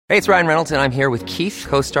Hey, it's Ryan Reynolds, and I'm here with Keith,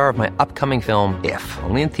 co-star of my upcoming film, If,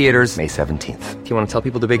 only in theaters May 17th. Do you want to tell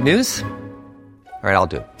people the big news? All right, I'll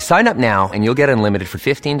do it. Sign up now and you'll get unlimited for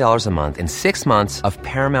 $15 a month and 6 months of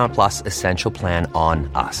Paramount Plus Essential Plan on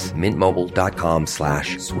us.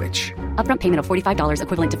 MintMobile.com/switch. Upfront payment of $45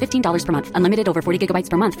 equivalent to $15 per month. Unlimited over 40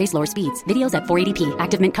 gigabytes per month. Face lower speeds. Videos at 480p.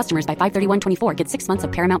 Active Mint customers by 531.24 get 6 months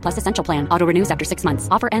of Paramount Plus Essential Plan. Auto renews after 6 months.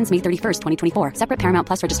 Offer ends May 31st, 2024. Separate Paramount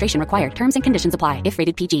Plus registration required. Terms and conditions apply if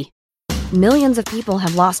rated PG. Millions of people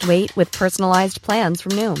have lost weight with personalized plans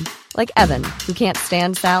from Noom. Like Evan, who can't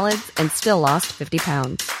stand salads and still lost 50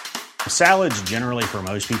 pounds. Salads generally for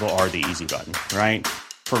most people are the easy button, right?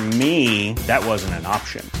 For me, that wasn't an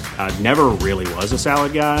option. I never really was a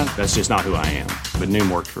salad guy. That's just not who I am. But Noom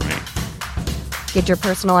worked for me. Get your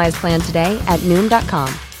personalized plan today at Noom.com.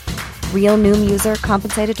 Real Noom user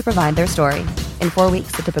compensated to provide their story. In 4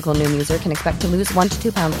 weeks, the typical Noom user can expect to lose 1 to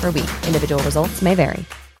 2 pounds per week. Individual results may vary.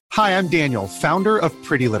 Hi, I'm Daniel, founder of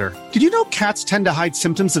Pretty Litter. Did you know cats tend to hide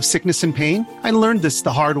symptoms of sickness and pain? I learned this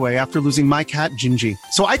the hard way after losing my cat, Gingy.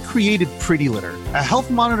 So I created Pretty Litter, a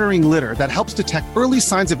health monitoring litter that helps detect early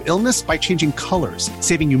signs of illness by changing colors,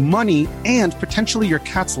 saving you money and potentially your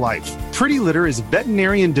cat's life. Pretty Litter is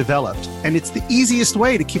veterinarian developed, and it's the easiest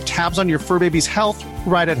way to keep tabs on your fur baby's health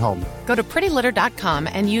right at home. Go to prettylitter.com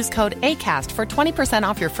and use code ACAST for 20%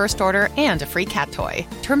 off your first order and a free cat toy.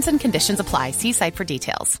 Terms and conditions apply. See site for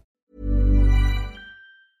details.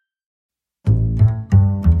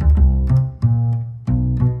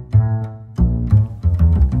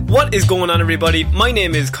 What is going on, everybody? My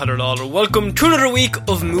name is Conor Lawler. Welcome to another week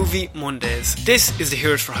of Movie Mondays. This is the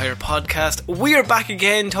Heroes for Hire podcast. We are back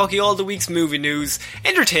again talking all the week's movie news,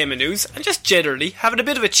 entertainment news, and just generally having a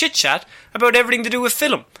bit of a chit-chat about everything to do with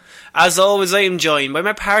film. As always, I am joined by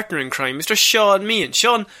my partner in crime, Mr. Sean Meehan.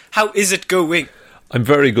 Sean, how is it going? I'm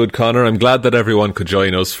very good, Connor. I'm glad that everyone could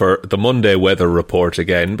join us for the Monday weather report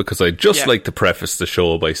again, because I'd just like to preface the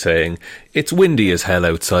show by saying it's windy as hell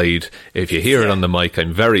outside. If you hear it on the mic,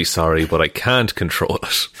 I'm very sorry, but I can't control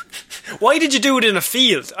it. Why did you do it in a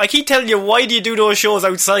field? I keep telling you, why do you do those shows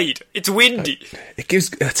outside? It's windy.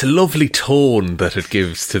 It's a lovely tone that it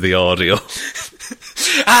gives to the audio.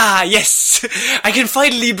 Ah, yes! I can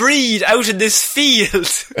finally breathe out in this field.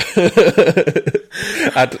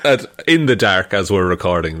 In the dark as we're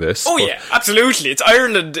recording this. Oh yeah, absolutely. It's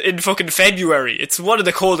Ireland in fucking February. It's one of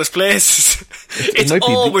the coldest places. It's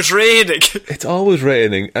always raining. It's always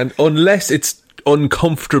raining, and unless it's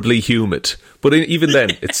uncomfortably humid. But even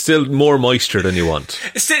then, it's still more moisture than you want.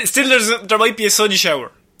 Still there might be a sun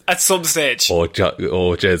shower at some stage. Oh,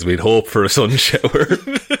 Jez, we'd hope for a sun shower.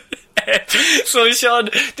 So, Sean,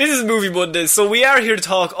 this is Movie Monday, so we are here to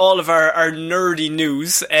talk all of our nerdy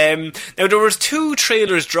news. Now, there was 2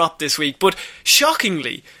 trailers dropped this week, but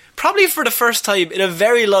shockingly, probably for the first time in a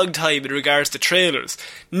very long time in regards to trailers,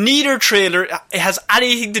 neither trailer has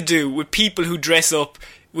anything to do with people who dress up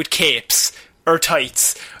with capes or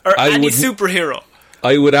tights or any superhero.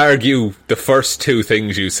 I would argue the first 2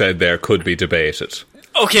 things you said there could be debated.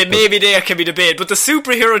 Okay, maybe there can be debate, but the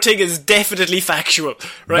superhero thing is definitely factual,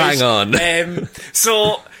 right? Bang on.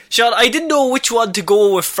 So, Sean, I didn't know which one to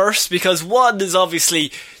go with first, because one is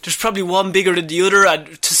obviously, there's probably one bigger than the other,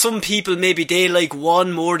 and to some people maybe they like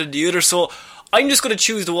one more than the other, so I'm just going to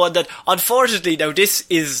choose the one that, unfortunately, now this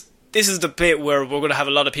is the bit where we're going to have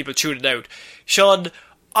a lot of people tuning out. Sean,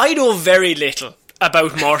 I know very little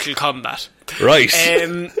about Mortal Kombat. Right.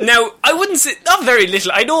 Now, I wouldn't say, not very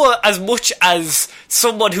little. I know as much as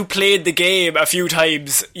someone who played the game a few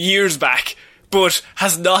times years back, but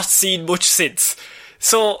has not seen much since.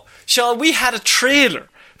 So, Sean, we had a trailer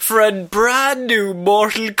for a brand new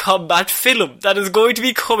Mortal Kombat film that is going to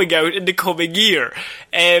be coming out in the coming year.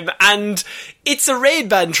 And it's a Rain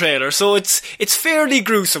Man trailer, so it's fairly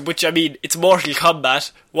gruesome, which, I mean, it's Mortal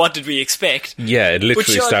Kombat. What did we expect? Yeah, it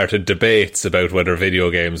literally started debates about whether video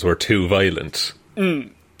games were too violent.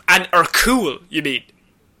 And are cool, you mean?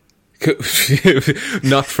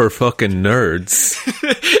 Not for fucking nerds.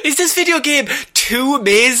 Is this video game too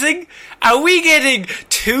amazing? Are we getting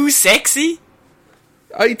too sexy?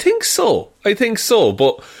 I think so,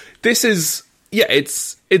 but this is,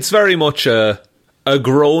 it's very much a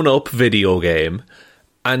grown-up video game,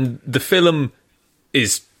 and the film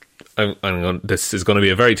is, this is going to be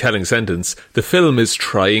a very telling sentence, the film is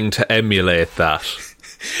trying to emulate that.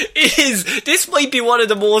 It is. This might be one of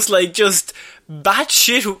the most, just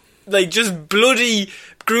batshit, just bloody,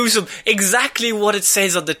 gruesome, exactly what it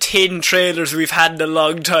says on the 10 trailers we've had in a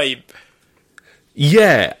long time.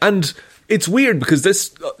 Yeah, and it's weird because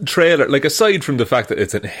this trailer, aside from the fact that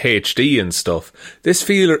it's in HD and stuff, this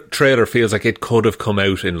trailer feels like it could have come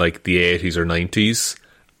out in the 80s or 90s,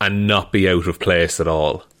 and not be out of place at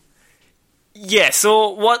all. Yeah,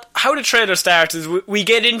 so how the trailer starts is we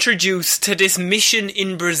get introduced to this mission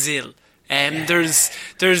in Brazil. There's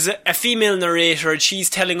a female narrator, and she's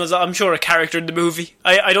telling us, I'm sure a character in the movie,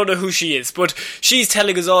 I don't know who she is, but she's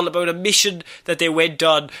telling us all about a mission that they went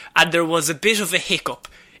on, and there was a bit of a hiccup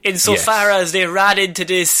insofar as they ran into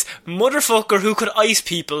this motherfucker who could ice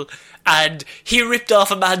people, and he ripped off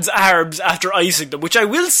a man's arms after icing them, which I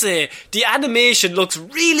will say, the animation looks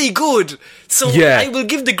really good. So I will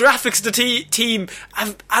give the graphics team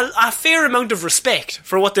a fair amount of respect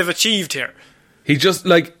for what they've achieved here. He just,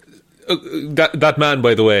 like, that man,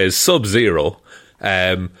 by the way, is Sub-Zero.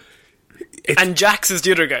 And Jax is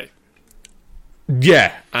the other guy.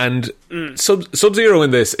 Yeah, and Sub-Zero in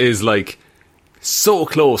this is, like, so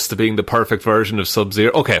close to being the perfect version of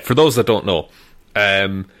Sub-Zero. Okay, for those that don't know,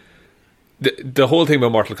 the whole thing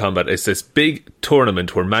about Mortal Kombat is this big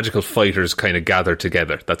tournament where magical fighters kind of gather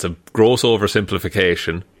together. That's a gross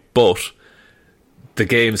oversimplification, but the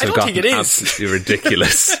games have gotten absolutely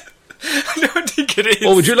ridiculous. I don't think it is.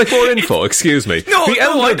 Oh, would you like more info? Excuse me. The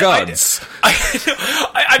Elder Gods.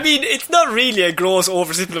 I mean, it's not really a gross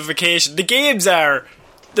oversimplification. The games are,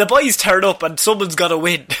 the boys turn up and someone's got to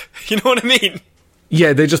win. You know what I mean?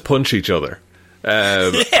 Yeah, they just punch each other.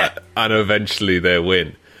 And eventually they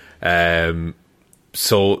win.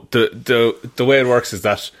 So the way it works is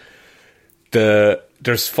that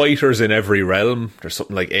there's fighters in every realm. There's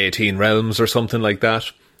something like 18 realms or something like that.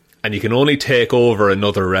 And you can only take over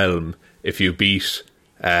another realm if you beat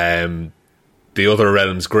the other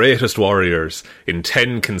realm's greatest warriors in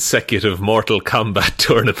 10 consecutive Mortal Kombat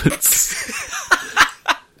tournaments.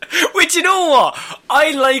 Which, you know what?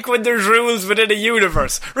 I like when there's rules within a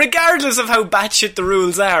universe. Regardless of how batshit the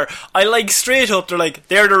rules are, I like straight up,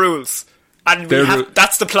 they're the rules. And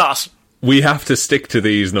that's the plot. We have to stick to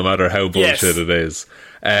these no matter how bullshit it is.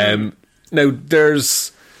 Now,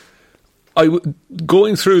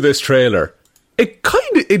 going through this trailer,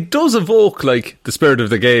 it does evoke like the spirit of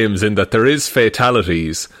the games in that there is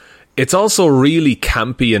fatalities. It's also really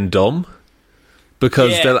campy and dumb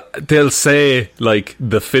because they'll say like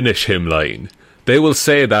the finish him line. They will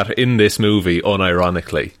say that in this movie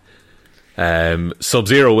unironically.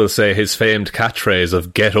 Sub-Zero will say his famed catchphrase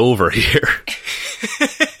of "Get over here."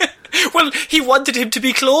 Well, he wanted him to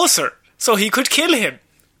be closer so he could kill him.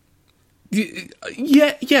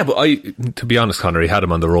 Yeah, but to be honest, Connor, he had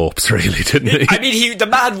him on the ropes, really, didn't he? I mean, the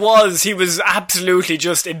man was absolutely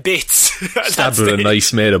just in bits. Stabbed with a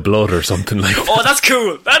knife made of blood or something like that. Oh, that's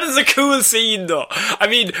cool. That is a cool scene, though. I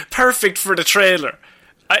mean, perfect for the trailer.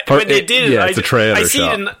 When they did it, it's a trailer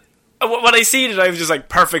shot. When I seen it, I was just like,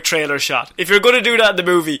 perfect trailer shot. If you're going to do that in the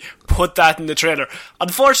movie, put that in the trailer.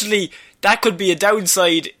 Unfortunately, that could be a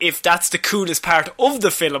downside if that's the coolest part of the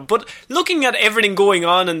film. But looking at everything going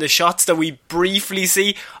on in the shots that we briefly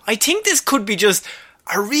see, I think this could be just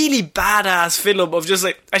a really badass film of just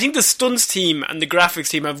like, I think the stunts team and the graphics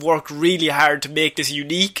team have worked really hard to make this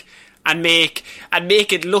unique and make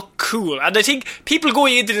it look cool. And I think people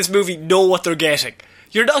going into this movie know what they're getting.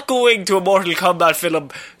 You're not going to a Mortal Kombat film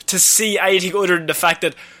to see anything other than the fact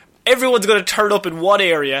that everyone's going to turn up in one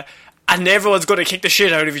area and everyone's going to kick the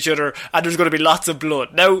shit out of each other and there's going to be lots of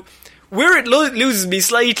blood. Now, where it loses me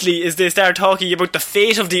slightly is they start talking about the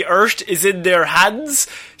fate of the earth is in their hands.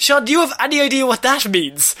 Sean, do you have any idea what that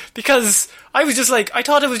means? Because I was just like, I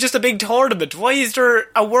thought it was just a big tournament. Why is there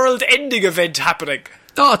a world-ending event happening?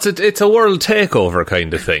 Oh, it's a world takeover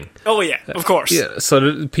kind of thing. Oh yeah, of course. Yeah,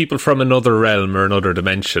 so people from another realm or another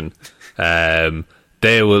dimension,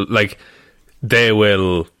 they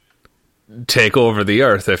will take over the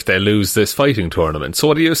earth if they lose this fighting tournament. So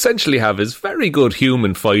what you essentially have is very good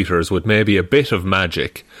human fighters with maybe a bit of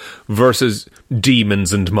magic versus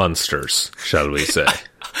demons and monsters, shall we say.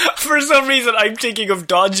 For some reason, I'm thinking of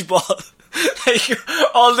Dodgeball.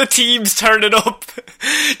 Like, all the teams turning up.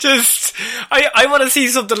 Just, I want to see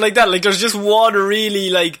something like that. Like, there's just one really,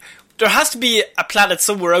 like, there has to be a planet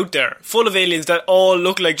somewhere out there full of aliens that all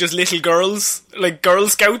look like just little girls, like Girl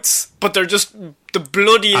Scouts, but they're just the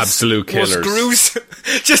bloodiest, absolute killers. Most gruesome,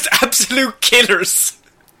 just absolute killers.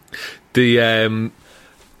 They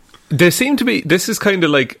seem to be, this is kind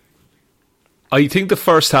of like, I think the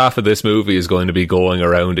first half of this movie is going to be going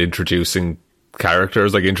around introducing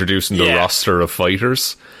characters, like introducing the roster of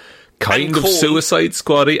fighters. Kind of Suicide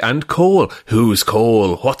Squad-y. And Cole. Who's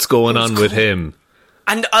Cole? What's going on with him?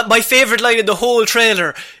 And my favourite line in the whole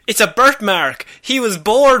trailer, it's a birthmark. He was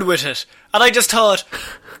bored with it. And I just thought,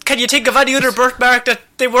 can you think of any other birthmark that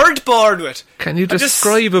they weren't bored with? Can you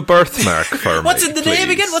describe a birthmark for me? What's in the name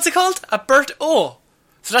again? What's it called? A birth... Oh.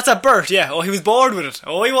 So that's at birth, yeah. Oh, he was born with it.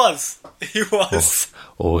 Oh, he was. He was.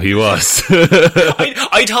 Oh, he was.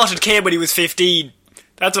 I thought it came when he was 15.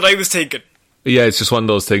 That's what I was thinking. Yeah, it's just one of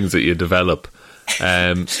those things that you develop.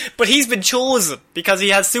 But he's been chosen because he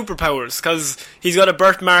has superpowers, because he's got a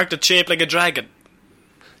birthmark that's shaped like a dragon.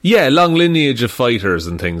 Yeah, long lineage of fighters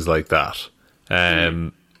and things like that.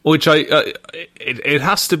 Which it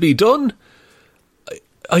has to be done.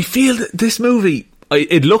 I feel that this movie,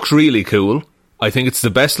 it looks really cool. I think it's the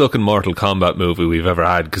best looking Mortal Kombat movie we've ever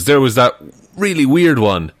had, because there was that really weird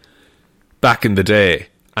one back in the day,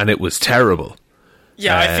 and it was terrible.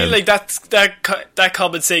 Yeah, I feel like that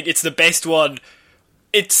comment saying it's the best one,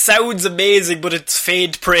 it sounds amazing, but it's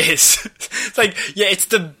faint praise. It's like, yeah, it's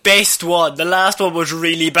the best one. The last one was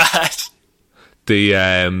really bad.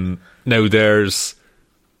 Now there's...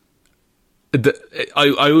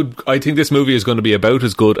 I think this movie is going to be about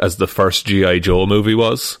as good as the first G.I. Joe movie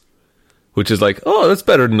was, which is like, oh, that's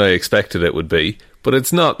better than I expected it would be, but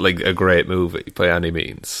it's not like a great movie by any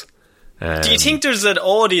means. Do you think there's an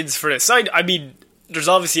audience for this? I mean, there's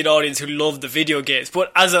obviously an audience who love the video games,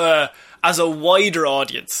 but as a wider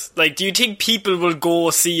audience, like, do you think people will go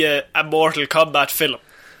see a Mortal Kombat film?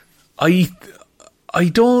 I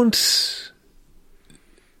don't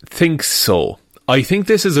think so. I think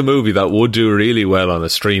this is a movie that would do really well on a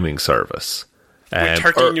streaming service. With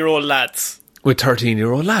 13-year-old lads. With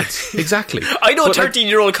 13-year-old lads, exactly. I know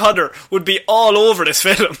 13-year-old Connor would be all over this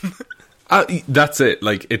film. That's it.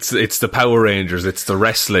 Like, it's the Power Rangers, it's the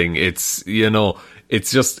wrestling, it's, you know,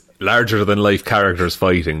 it's just larger than life characters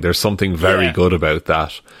fighting. There's something very good about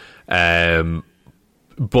that.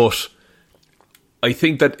 But I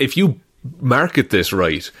think that if you market this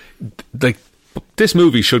right, like, this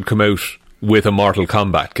movie should come out with a Mortal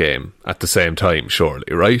Kombat game at the same time,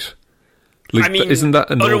 surely, right? Like, I mean, isn't that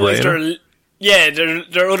a no-brainer?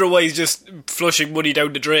 They're otherwise just flushing money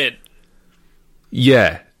down the drain.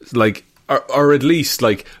 Yeah, like, or at least,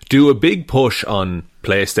 like, do a big push on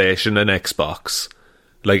PlayStation and Xbox.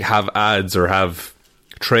 Like, have ads or have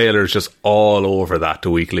trailers just all over that the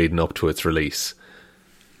week leading up to its release.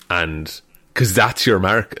 And, because that's your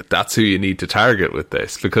market. That's who you need to target with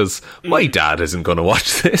this. Because my dad isn't going to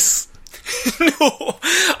watch this. No,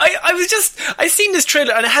 I seen this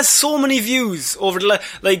trailer and it has so many views over the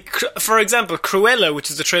like, for example, Cruella,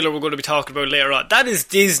 which is the trailer we're going to be talking about later on, that is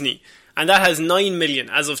Disney, and that has 9 million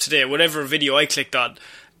as of today, whatever video I clicked on,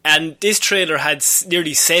 and this trailer had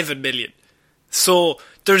nearly 7 million. So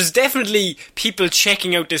there's definitely people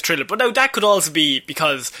checking out this trailer, but now that could also be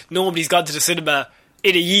because nobody's gone to the cinema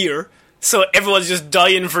in a year. So everyone's just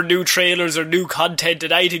dying for new trailers or new content,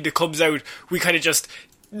 and anything that comes out, we kind of just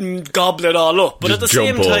gobble it all up. But just at the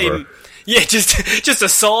same time, over. Yeah, just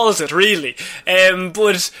assault it, really.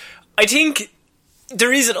 But I think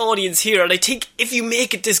there is an audience here, and I think if you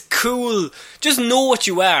make it this cool, just know what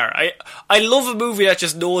you are. I love a movie that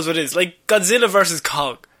just knows what it is, like Godzilla vs.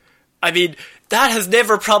 Kong. I mean, that has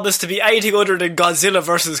never promised to be anything other than Godzilla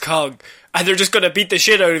vs. Kong, and they're just going to beat the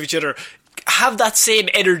shit out of each other. Have that same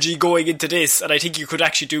energy going into this, and I think you could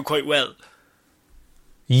actually do quite well.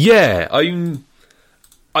 Yeah, and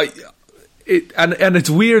it's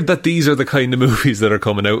weird that these are the kind of movies that are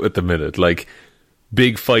coming out at the minute, like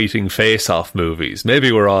big fighting face-off movies.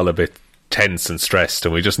 Maybe we're all a bit tense and stressed,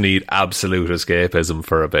 and we just need absolute escapism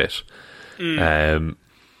for a bit.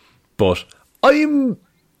 But I'm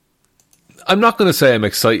not going to say I'm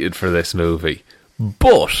excited for this movie,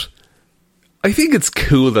 but I think it's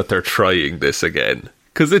cool that they're trying this again,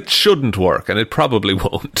 because it shouldn't work, and it probably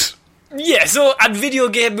won't. Yeah, and video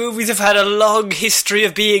game movies have had a long history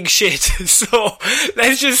of being shit, so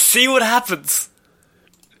let's just see what happens.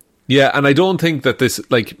 Yeah, and I don't think that this,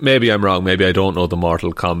 like, maybe I'm wrong, maybe I don't know the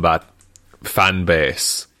Mortal Kombat fan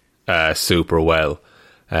base super well,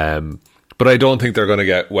 but I don't think they're going to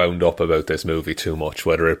get wound up about this movie too much,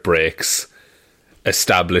 whether it breaks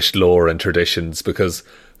established lore and traditions, because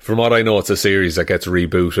from what I know, it's a series that gets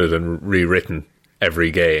rebooted and rewritten every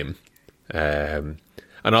game. And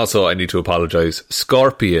also, I need to apologise,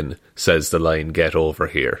 Scorpion says the line, "Get over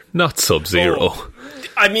here," not Sub-Zero. Oh,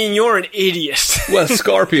 I mean, you're an idiot. Well,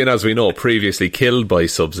 Scorpion, as we know, previously killed by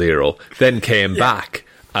Sub-Zero, then came back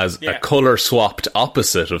as a colour-swapped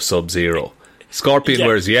opposite of Sub-Zero. Scorpion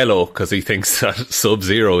wears yellow because he thinks that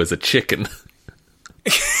Sub-Zero is a chicken.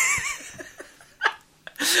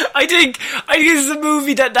 I think it's a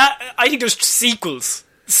movie that I think there's sequels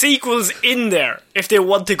in there if they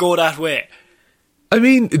want to go that way. I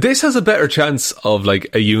mean, this has a better chance of,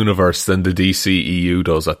 like, a universe than the DCEU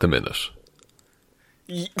does at the minute.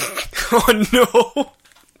 Oh no!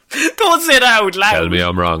 Don't say that out loud. Tell me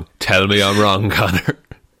I'm wrong, Connor.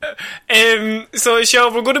 So,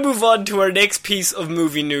 Sean, we're going to move on to our next piece of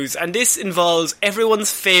movie news, and this involves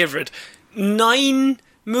everyone's favourite 9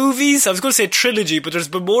 movies. I was going to say trilogy, but there's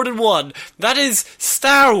been more than one. That is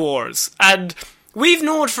Star Wars, and we've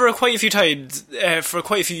known for quite a few times, for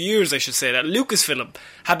quite a few years, I should say, that Lucasfilm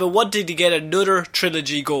have been wanting to get another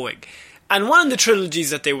trilogy going. And one of the trilogies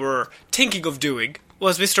that they were thinking of doing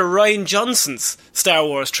was Mr. Rian Johnson's Star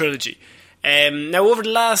Wars trilogy. Now, over the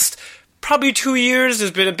last probably 2 years,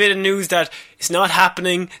 there's been a bit of news that it's not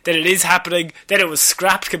happening, that it is happening, that it was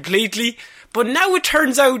scrapped completely. But now it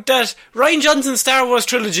turns out that Rian Johnson's Star Wars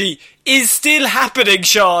trilogy is still happening,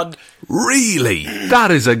 Sean. Really?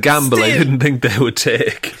 That is a gamble I didn't think they would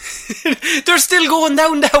take. They're still going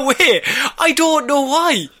down that way. I don't know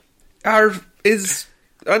why.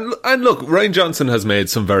 And look, Rian Johnson has made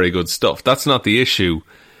some very good stuff. That's not the issue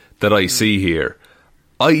that I see here.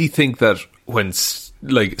 I think that when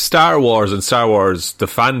Star Wars and Star Wars, the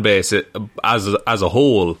fan base as a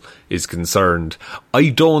whole is concerned, I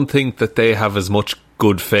don't think that they have as much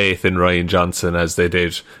good faith in Rian Johnson as they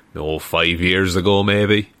did 5 years ago,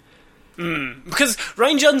 maybe. Because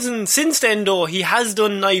Rian Johnson, since then, though, he has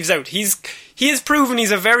done Knives Out. He has proven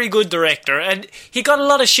he's a very good director, and he got a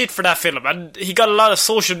lot of shit for that film, and he got a lot of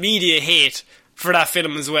social media hate for that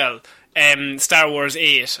film as well. Star Wars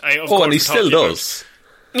 8. And he still does.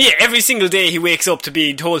 Yeah, every single day he wakes up to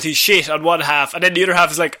being told he's shit on one half, and then the other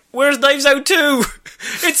half is like, where's Knives Out 2?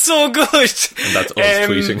 It's so good. And that's us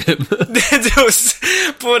tweeting him. That's us.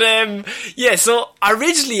 But, yeah, so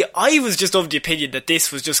originally I was just of the opinion that this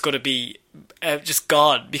was just going to be just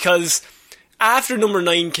gone, because after number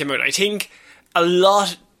 9 came out, I think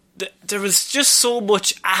there was just so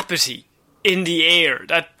much apathy in the air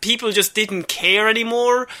that people just didn't care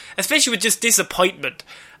anymore, especially with just disappointment.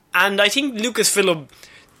 And I think Lucasfilm,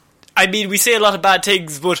 I mean, we say a lot of bad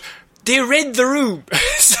things, but they read the room.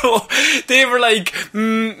 So they were like,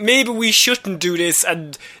 maybe we shouldn't do this.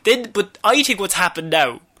 But I think what's happened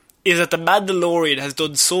now is that The Mandalorian has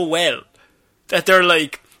done so well that they're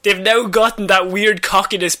like, they've now gotten that weird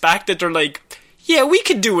cockiness back that they're like, yeah, we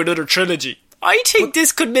can do another trilogy. I think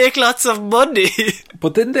this could make lots of money.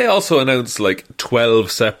 But didn't they also announce 12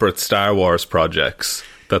 separate Star Wars projects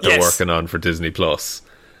that they're working on for Disney Plus?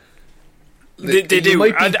 They do,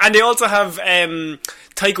 and they also have Taika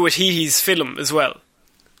Waititi's film as well.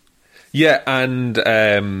 Yeah, and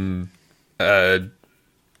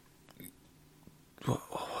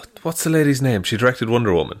what's the lady's name? She directed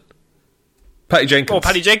Wonder Woman. Patty Jenkins. Oh,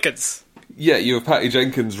 Patty Jenkins. Yeah, you have Patty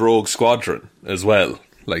Jenkins' Rogue Squadron as well,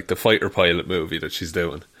 like the fighter pilot movie that she's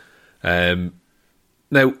doing. Now,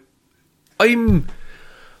 I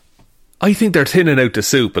think they're thinning out the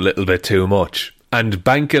soup a little bit too much, and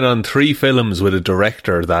banking on 3 films with a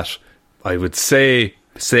director that I would say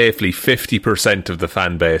safely 50% of the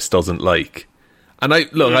fan base doesn't like. And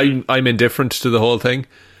I'm indifferent to the whole thing,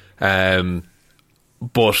 but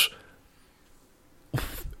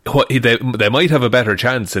they might have a better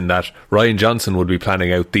chance in that Rian Johnson would be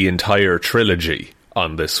planning out the entire trilogy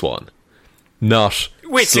on this one, not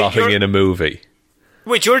slotting in a movie.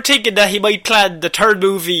 Wait, you're thinking that he might plan the 3rd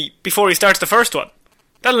movie before he starts the first one?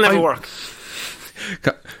 That'll never work.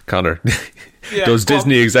 Connor, those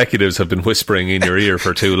Disney executives have been whispering in your ear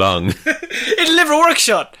for too long. It'll never work,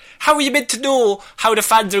 Sean. How are you meant to know how the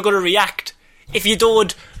fans are going to react if you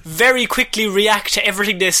don't very quickly react to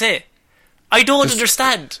everything they say? I don't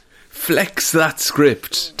understand. Flex that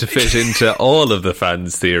script to fit into all of the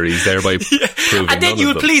fans' theories, thereby proving and then you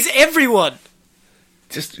would please everyone.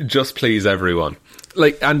 Just please everyone.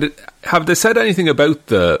 And have they said anything about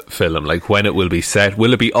the film? Like when it will be set?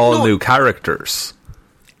 Will it be all new characters?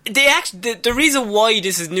 The reason why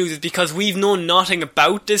this is news is because we've known nothing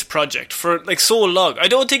about this project for so long. I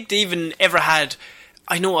don't think they even ever had,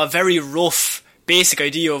 a very rough basic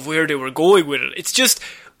idea of where they were going with it. It's just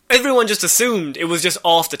everyone just assumed it was just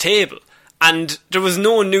off the table, and there was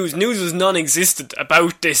no news. News was non-existent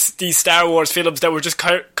about these Star Wars films that were just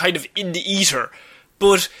kind of in the ether.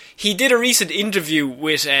 But he did a recent interview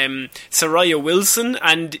with Saraya Wilson,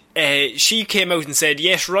 and she came out and said,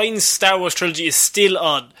 yes, Rian's Star Wars trilogy is still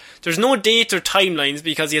on. There's no dates or timelines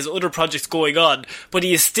because he has other projects going on, but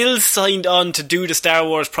he is still signed on to do the Star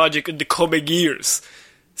Wars project in the coming years.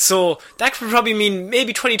 So that could probably mean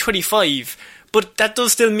maybe 2025, but that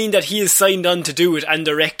does still mean that he is signed on to do it and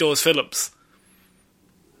direct those films.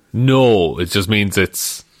 No, it just means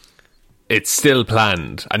it's still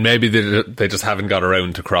planned, and maybe they just haven't got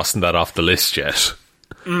around to crossing that off the list yet.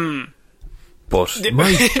 But,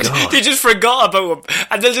 my God. They just forgot about him,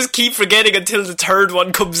 and they'll just keep forgetting until the 3rd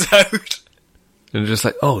one comes out. And they're just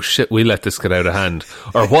like, oh shit, we let this get out of hand.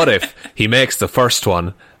 Or what if he makes the first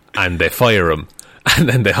one, and they fire him. And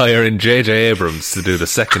then they hire in J.J. Abrams to do the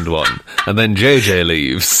second one. And then J.J.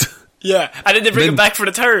 leaves. Yeah, and then they bring him back for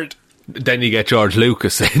the third. Then you get George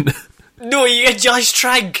Lucas in. No, you get Josh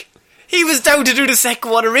Trank. He was down to do the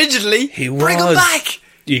second one originally. He Bring was. him back.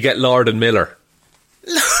 You get Lord and Miller.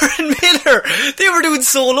 Lord and Miller. They were doing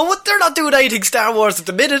Solo. They're not doing anything Star Wars at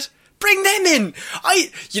the minute. Bring them in.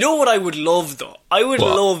 You know what I would love, though? I would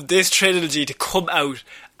love this trilogy to come out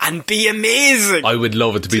and be amazing. I would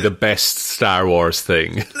love it to be the best Star Wars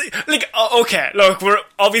thing. Okay, look,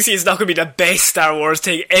 obviously it's not going to be the best Star Wars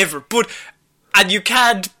thing ever, and you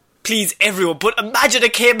can't please everyone, but imagine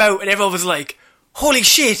it came out and everyone was like, holy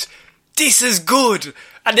shit, this is good.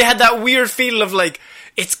 And they had that weird feeling of like,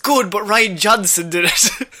 it's good, but Rian Johnson did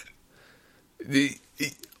it.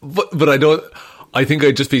 But I think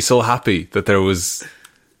I'd just be so happy that there was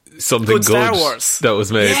something good Star Wars that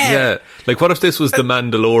was made. Yeah. Like, what if this was the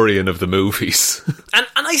Mandalorian of the movies? And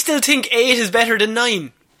I still think 8 is better than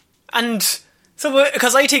 9. And so,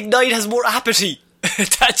 because I think 9 has more apathy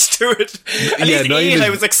attached to it. At least 8, I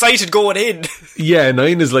was excited going in. Yeah,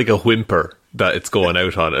 9 is like a whimper that it's going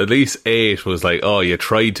out on. At least 8 was like, oh, you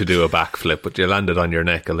tried to do a backflip, but you landed on your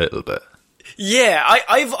neck a little bit. Yeah,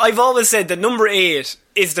 I've always said that number 8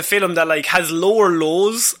 is the film that like has lower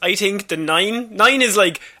lows, I think, than 9. 9 is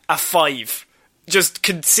like a 5. Just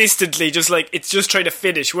consistently, just like, it's just trying to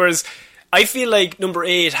finish. Whereas, I feel like number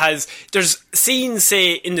 8 there's scenes,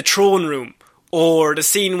 say, in the throne room, or the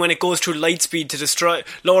scene when it goes through lightspeed to destroy,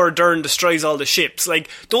 Laura Dern destroys all the ships. Like,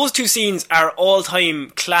 those two scenes are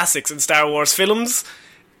all-time classics in Star Wars films.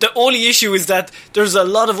 The only issue is that there's a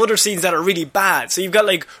lot of other scenes that are really bad. So you've got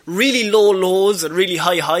like really low lows and really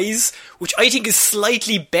high highs, which I think is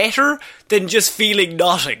slightly better than just feeling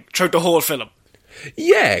nothing throughout the whole film.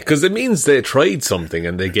 Yeah, because it means they tried something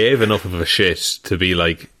and they gave enough of a shit to be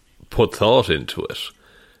like, put thought into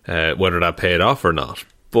it, whether that paid off or not.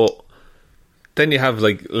 But then you have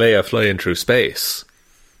like Leia flying through space.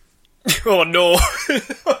 Oh no.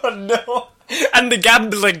 Oh no. And the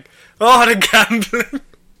gambling. Oh, the gambling.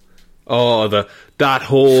 Oh, that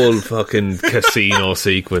whole fucking casino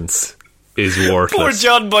sequence is worthless. Poor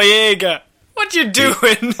John Boyega. What you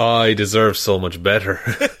doing? I deserve so much better.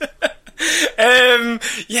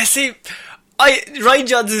 Yeah, see, Rian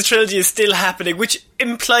Johnson's trilogy is still happening, which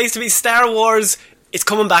implies to me Star Wars is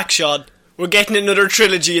coming back, Sean. We're getting another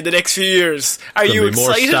trilogy in the next few years. Are you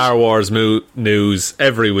excited? More Star Wars news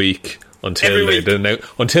every week. Until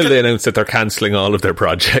they announce that they're cancelling all of their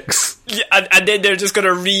projects. Yeah, and then they're just going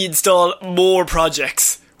to reinstall more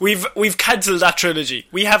projects. We've cancelled that trilogy.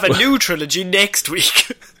 We have a new trilogy next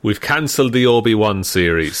week. We've cancelled the Obi-Wan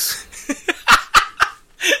series.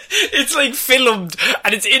 It's like filmed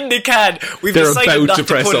and it's in the can. They're decided about to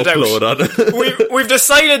press upload on it. We've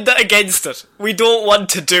decided that against it. We don't want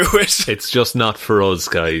to do it. It's just not for us,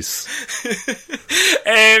 guys.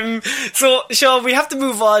 So, Sean, we have to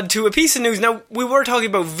move on to a piece of news. Now, we were talking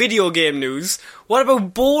about video game news. What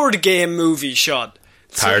about board game movies, Sean?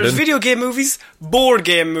 So Pardon? there's video game movies, board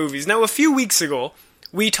game movies. Now, a few weeks ago,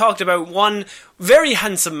 we talked about one very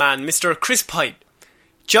handsome man, Mr. Chris Pine,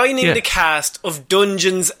 joining the cast of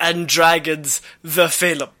Dungeons and Dragons, the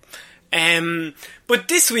film. But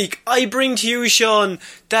this week, I bring to you, Sean,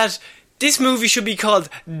 that this movie should be called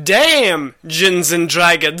Damn-Gins and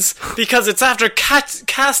Dragons, because it's after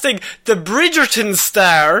casting the Bridgerton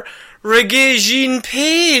star, Regé-Jean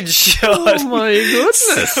Page, Sean. Oh my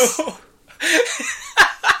goodness.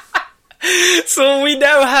 So we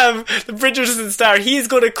now have the Bridgerton star. He's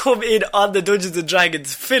going to come in on the Dungeons and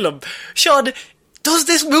Dragons film. Sean, does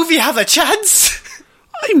this movie have a chance?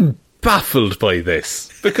 I'm baffled by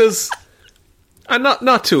this because, and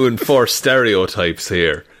not to enforce stereotypes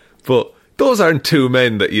here, but those aren't two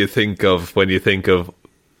men that you think of when you think of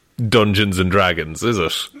Dungeons and Dragons, is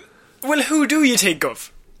it? Well, who do you think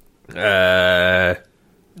of?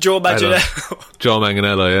 Joe Manganiello. Joe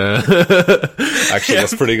Manganiello, yeah. Actually,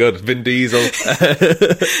 that's pretty good. Vin Diesel.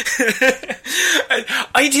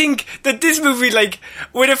 I think that this movie, like,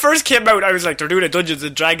 when it first came out, I was like, they're doing a Dungeons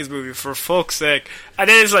and Dragons movie, for fuck's sake. And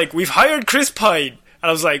then it's like, we've hired Chris Pine. And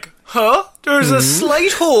I was like, huh? There's a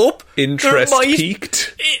slight hope. Interest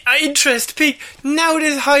peaked. Interest peaked. Now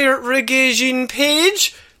they hire Regé-Jean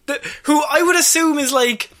Page, who I would assume is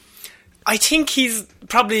like, I think he's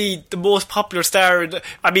probably the most popular star.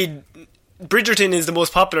 I mean, Bridgerton is the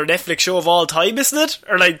most popular Netflix show of all time, isn't it?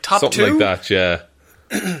 Or like top Something 2? Something like that,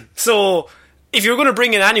 yeah. So, if you're going to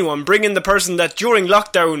bring in anyone, bring in the person that during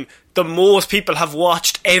lockdown the most people have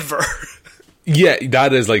watched ever. Yeah,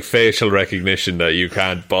 that is like facial recognition that you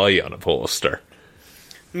can't buy on a poster.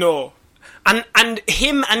 No. And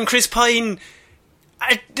him and Chris Pine,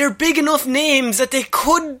 they're big enough names that they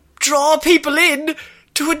could draw people in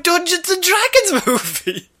to a Dungeons and Dragons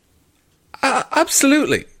movie.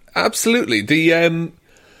 Absolutely. The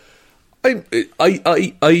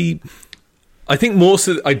I think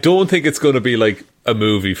I don't think it's going to be like a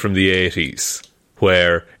movie from the 80s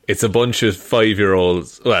where it's a bunch of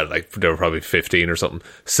 5-year-olds, well, like they were probably 15 or something,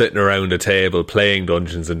 sitting around a table playing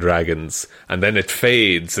Dungeons and Dragons, and then it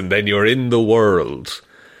fades, and then you're in the world.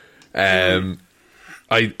 I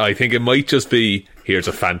think it might just be, here's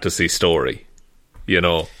a fantasy story,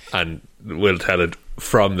 and we'll tell it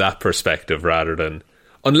from that perspective rather than,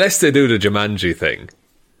 unless they do the Jumanji thing.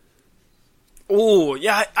 Oh,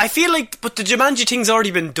 yeah, I feel like, but the Jumanji thing's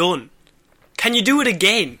already been done. Can you do it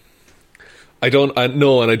again? I don't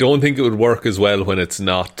know, and I don't think it would work as well when it's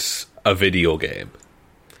not a video game.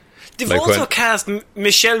 They've also cast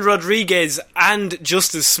Michelle Rodriguez and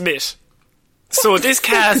Justice Smith. So this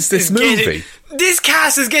cast is movie? This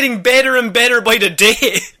cast is getting better and better by the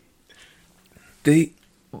day.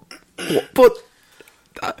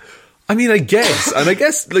 I mean, I guess, and I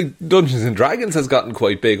guess like Dungeons and Dragons has gotten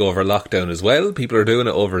quite big over lockdown as well. People are doing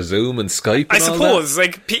it over Zoom and Skype. And I suppose,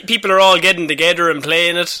 like people are all getting together and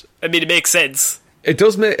playing it. I mean, it makes sense. It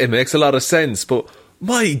does it makes a lot of sense. But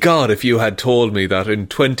my God, if you had told me that in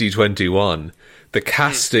 2021 the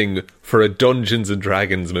casting for a Dungeons and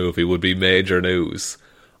Dragons movie would be major news,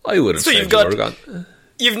 I would have said gone.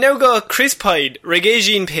 You've now got Chris Pine,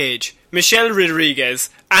 Regé-Jean Page, Michelle Rodriguez,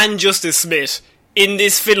 and Justice Smith in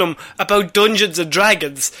this film about Dungeons and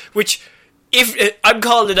Dragons, which, if I'm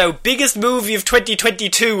calling it out, biggest movie of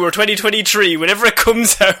 2022 or 2023, whenever it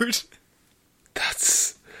comes out.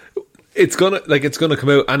 It's gonna come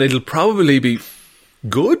out, and it'll probably be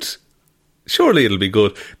good. Surely it'll be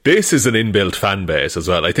good. This is an inbuilt fan base as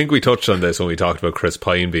well. I think we touched on this when we talked about Chris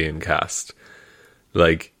Pine being cast.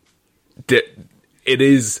 Like, it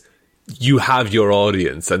is, you have your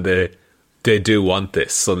audience, and they do want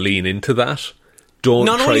this, so lean into that. Don't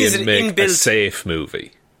try and make a safe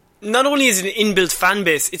movie. Not only is it an inbuilt fan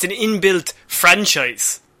base, it's an inbuilt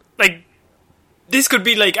franchise. Like, this could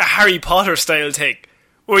be like a Harry Potter style thing,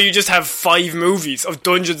 where you just have 5 movies of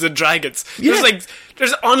Dungeons and Dragons. Yeah.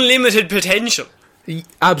 There's unlimited potential.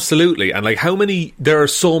 Absolutely. And like, there are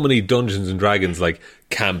so many Dungeons and Dragons like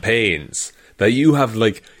campaigns that you have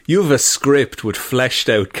a script with fleshed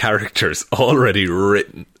out characters already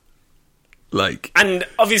written. And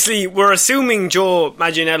obviously we're assuming Joe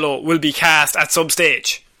Manganiello will be cast at some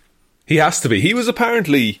stage. He has to be. He was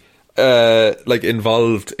apparently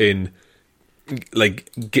involved in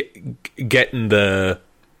getting the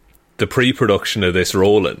pre-production of this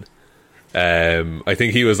rolling. I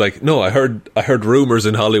think he was like, no, I heard rumours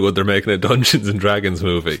in Hollywood they're making a Dungeons and Dragons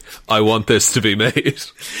movie. I want this to be made.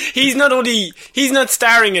 He's not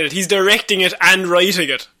starring in it, he's directing it and writing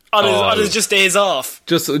it. On his just days off.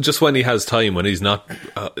 Just when he has time, when he's not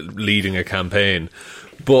leading a campaign.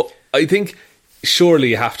 But I think surely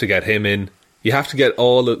you have to get him in. You have to get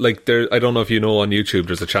I don't know if you know, on YouTube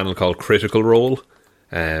there's a channel called Critical Role.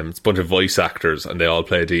 It's a bunch of voice actors and they all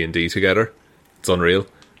play D&D together. It's unreal.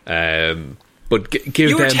 But give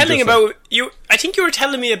you were them telling about you. I think you were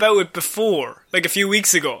telling me about it before, like a few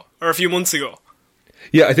weeks ago or a few months ago.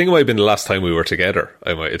 Yeah, I think it might have been the last time we were together.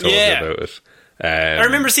 I might have told you about it. I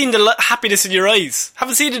remember seeing the happiness in your eyes.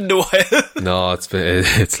 Haven't seen it in a while. No,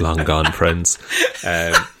 it's long gone, friends.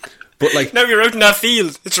 But like, now you're out in that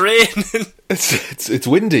field. It's raining. It's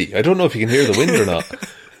windy. I don't know if you can hear the wind or not.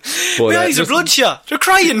 But, my eyes are bloodshot. They're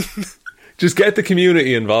crying. Just get the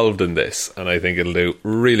community involved in this, and I think it'll do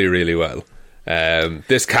really, really well.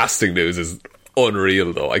 This casting news is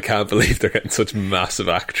unreal, though. I can't believe they're getting such massive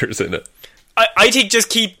actors in it. I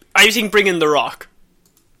think bring in The Rock.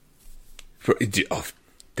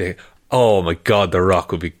 Oh my God, The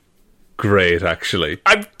Rock would be great, actually.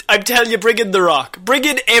 I'm telling you, bring in The Rock. Bring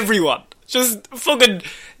in everyone. Just fucking,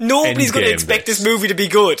 nobody's going to expect this movie to be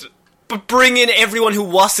good. But bring in everyone who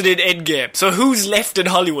wasn't in Endgame. So who's left in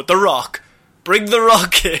Hollywood? The Rock. Bring The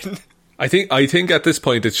Rock in. I think at this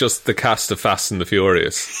point it's just the cast of Fast and the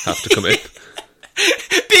Furious have to come in.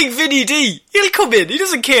 Big Vinny D. He'll come in. He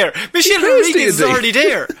doesn't care. Michelle Rodriguez is already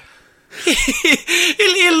there.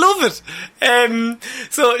 he'll love it.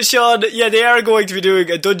 So Sean, yeah, they are going to be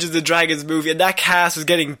doing a Dungeons and Dragons movie, and that cast is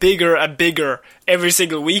getting bigger and bigger every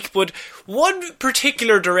single week. But one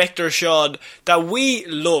particular director, Sean, that we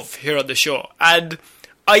love here on the show, and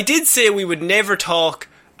I did say we would never talk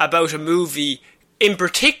about a movie in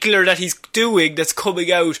particular that he's doing that's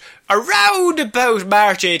coming out around about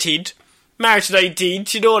March 18th, March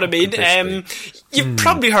 19th, you know what I mean? You've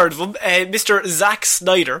probably heard of him, Mr. Zack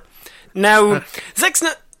Snyder. Now, Zack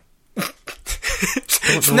Snyder...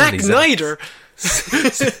 Zack Snyder.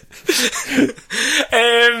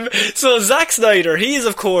 So Zack Snyder, he is,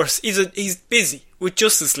 of course, he's busy with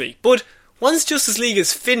Justice League. But once Justice League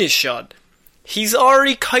is finished, Sean, he's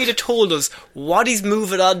already kind of told us what he's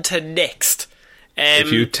moving on to next.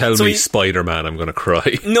 If you tell me Spider-Man, I'm going to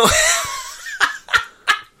cry. No.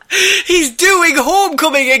 He's doing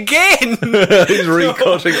Homecoming again. He's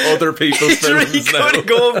recutting other people's films recutting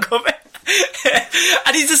Homecoming.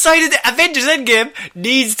 And he's decided that Avengers Endgame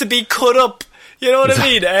needs to be cut up. You know what I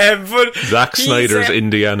mean? But Zack Snyder's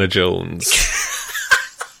Indiana Jones.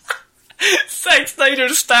 Zack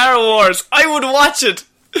Snyder's Star Wars. I would watch it.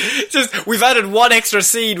 Just, we've added one extra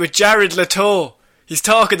scene with Jared Leto. He's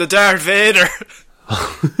talking to Darth Vader.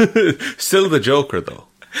 Still the Joker, though.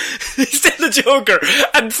 He's still the Joker,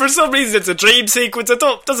 and for some reason it's a dream sequence. It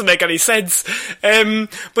doesn't make any sense.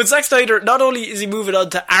 But Zack Snyder, not only is he moving on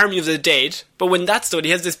to Army of the Dead, but when that's done,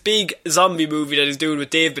 he has this big zombie movie that he's doing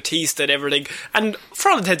with Dave Bautista and everything. And for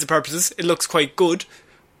all intents and purposes, it looks quite good.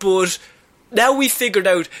 But now we've figured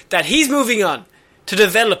out that he's moving on to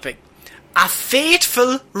developing a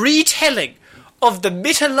faithful retelling of the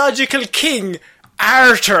mythological king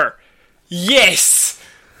Arthur. Yes.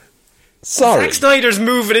 Sorry. Zack Snyder's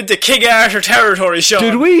moving into King Arthur territory, Sean.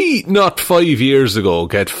 Did we not 5 years ago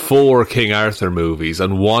get 4 King Arthur movies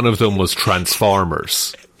and one of them was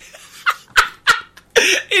Transformers?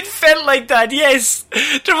 It felt like that, yes.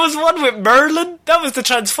 There was one with Merlin. That was the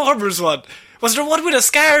Transformers one. Was there one with a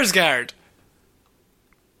Skarsgård?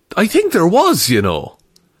 I think there was, you know.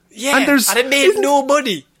 Yeah, and it made no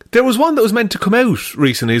money. There was one that was meant to come out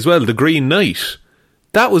recently as well, The Green Knight.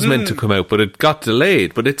 That was meant to come out, but it got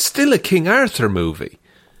delayed. But it's still a King Arthur movie.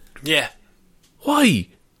 Yeah. Why?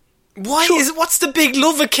 What's the big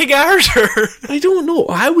love of King Arthur? I don't know.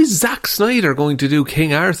 How is Zack Snyder going to do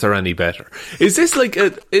King Arthur any better? Is this like a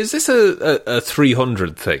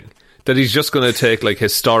 300 thing? That he's just going to take like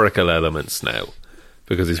historical elements now?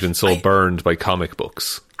 Because he's been so burned by comic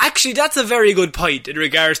books. Actually, that's a very good point in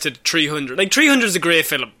regards to 300. Like, 300 is a great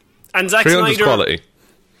film. And Zack Snyder... quality.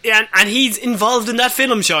 Yeah, and he's involved in that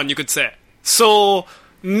film, Sean, you could say. So,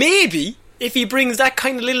 maybe, if he brings that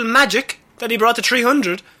kind of little magic that he brought to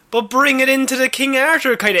 300, but bring it into the King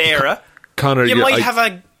Arthur kind of era, Connor, you might have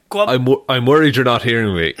a... I'm worried you're not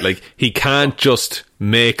hearing me. Like, he can't just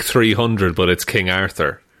make 300, but it's King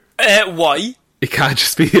Arthur. Why? It can't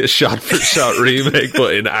just be a shot-for-shot remake,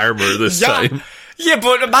 but in armour this time. Yeah,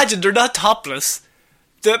 but imagine, they're not topless.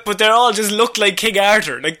 But they all just look like King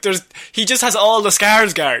Arthur. Like he just has all the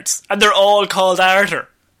Skarsgårds, and they're all called Arthur.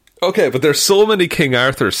 Okay, but there's so many King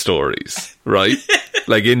Arthur stories, right?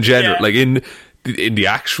 Like in general, like in the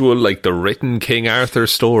actual, like the written King Arthur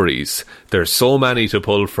stories, there's so many to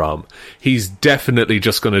pull from. He's definitely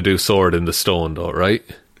just going to do Sword in the Stone, though, right?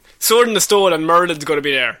 Sword in the Stone, and Merlin's going to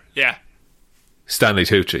be there. Yeah. Stanley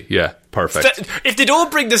Tucci, yeah, perfect. If they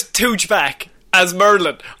don't bring this Tucci back as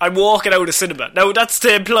Merlin, I'm walking out of cinema. Now, that's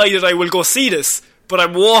to imply that I will go see this, but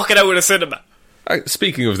I'm walking out of the cinema.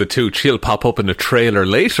 Speaking of the Tucci, he'll pop up in a trailer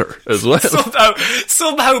later as well.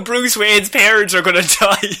 Somehow Bruce Wayne's parents are going to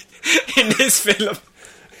die in this film.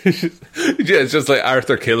 Yeah, it's just like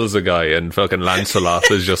Arthur kills a guy and fucking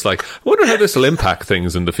Lancelot is just like, I wonder how this will impact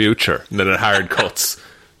things in the future. And then it hard cuts.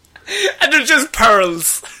 And they're just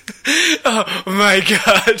pearls. Oh my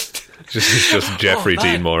god. It's just Jeffrey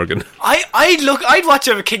Dean Morgan. I'd watch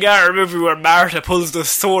a King Arthur movie where Martha pulls the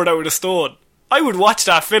sword out of the stone. I would watch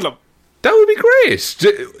that film. That would be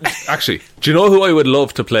great. Actually, do you know who I would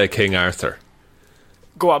love to play King Arthur?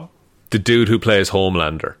 Go on. The dude who plays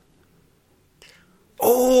Homelander.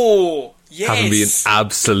 Oh, yes. Have him be an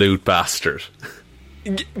absolute bastard.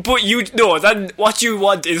 But what you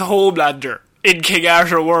want is Homelander in King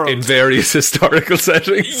Arthur world. In various historical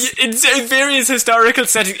settings. In various historical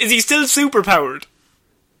settings. Is he still superpowered?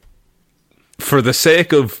 For the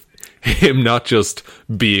sake of him not just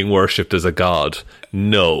being worshipped as a god,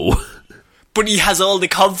 no. But he has all the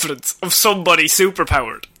confidence of somebody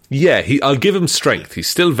superpowered. Yeah, I'll give him strength. He's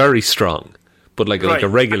still very strong. But like a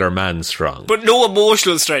regular man strong. But no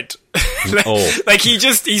emotional strength. Like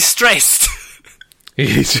he's stressed.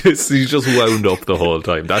 He's just wound up the whole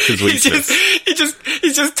time. That's his weakness.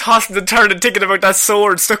 He's just tossing and turning, thinking about that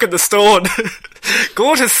sword stuck in the stone.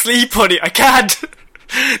 Go to sleep, honey. I can't.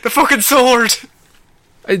 The fucking sword.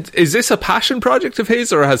 Is this a passion project of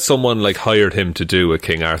his, or has someone like hired him to do a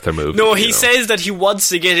King Arthur movie? No, he says that he wants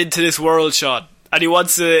to get into this world, Sean, and he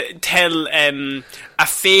wants to tell a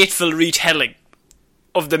faithful retelling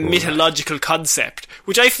of the mythological concept,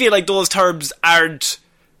 which I feel like those terms aren't...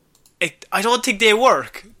 I don't think they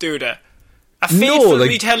work, do they? A faithful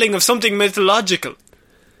retelling of something mythological.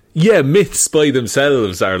 yeah, myths by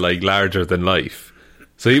themselves are like larger than life.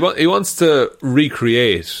 So he wants to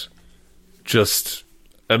recreate just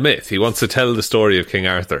a myth. He wants to tell the story of King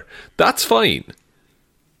Arthur. That's fine.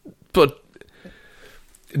 But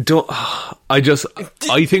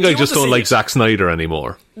I think I just don't like Zack Snyder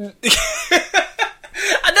anymore. And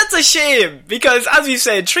that's a shame, because as you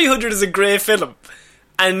said, 300 is a great film.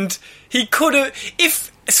 And he could have,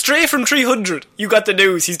 if straight from 300 you got the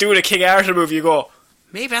news he's doing a King Arthur movie, you go,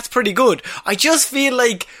 maybe that's pretty good. I just feel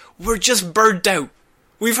like we're just burnt out.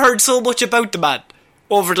 We've heard so much about the man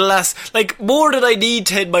over the last, like, more than I need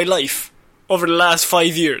to in my life over the last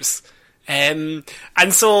 5 years. And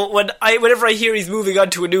so whenever I hear he's moving on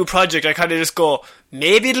to a new project, I kind of just go,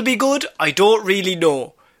 maybe it'll be good. I don't really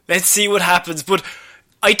know. Let's see what happens. But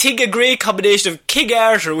I think a great combination of King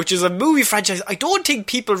Arthur, which is a movie franchise I don't think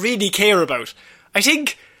people really care about. I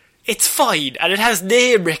think it's fine and it has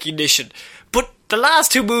name recognition. But the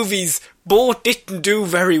last two movies both didn't do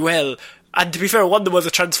very well. And to be fair, one of them was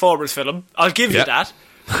a Transformers film. I'll give you that.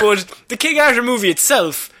 But the King Arthur movie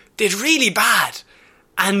itself did really bad.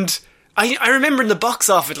 And I remember in the box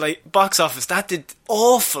office, that did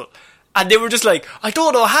awful. And they were just like, I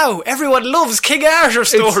don't know how. Everyone loves King Arthur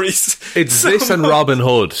stories. It's so this and Robin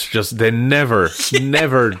Hood. Just they never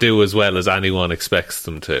do as well as anyone expects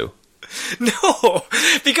them to. No,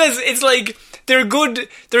 because it's like they're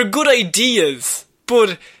good ideas,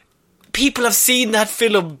 but people have seen that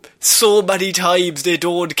film so many times they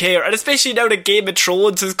don't care. And especially now that Game of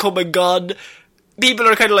Thrones has come and gone, people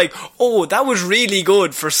are kind of like, oh, that was really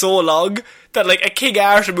good for so long, that like a King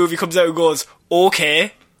Arthur movie comes out and goes,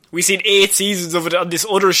 okay, we've seen 8 seasons of it on this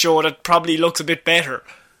other show that probably looks a bit better.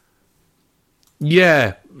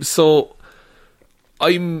 Yeah, so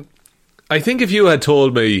I think if you had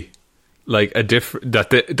told me like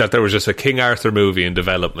that there was just a King Arthur movie in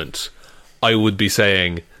development, I would be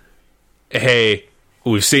saying, hey,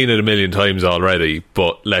 we've seen it a million times already,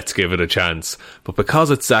 but let's give it a chance. But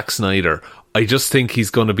because it's Zack Snyder, I just think he's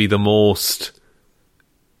going to be the most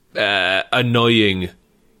annoying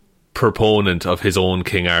proponent of his own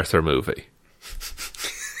King Arthur movie.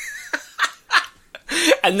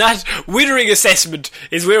 And that withering assessment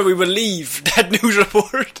is where we will leave that news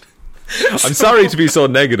report. I'm sorry to be so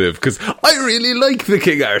negative, because I really like the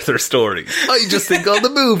King Arthur story. I just think all the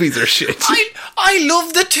movies are shit. I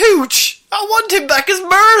love the Tooch. I want him back as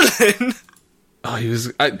Merlin. Oh,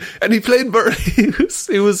 and he played Merlin.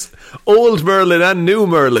 He was old Merlin and new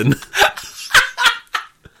Merlin.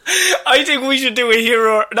 I think we should do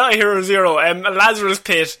a Lazarus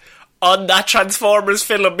Pit on that Transformers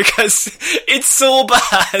film, because it's so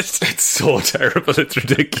bad. It's so terrible, it's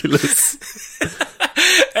ridiculous.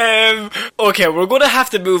 Okay, we're going to have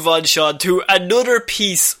to move on, Sean, to another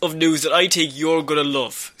piece of news that I think you're going to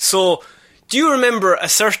love. So, do you remember a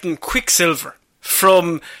certain Quicksilver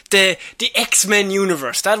from the X-Men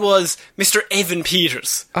universe? That was Mr. Evan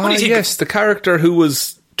Peters. What do you think? Yes, the character who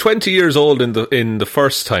was 20 years old in the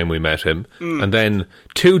first time we met him, and then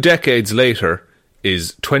 2 decades later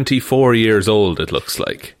is 24 years old, it looks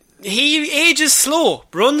like. He ages slow,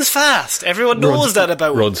 runs fast. Everyone knows that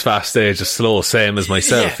about him. Runs fast, ages slow, same as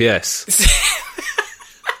myself, yes.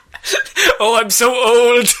 Oh, I'm so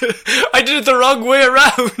old. I did it the wrong way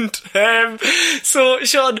around. So,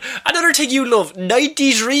 Sean, another thing you love,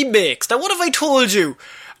 90s remakes. Now, what have I told you?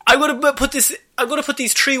 I'm going to put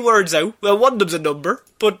these 3 words out. Well, one of them's a number,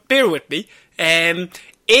 but bear with me.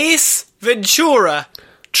 Ace Ventura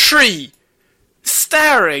 3,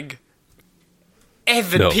 starring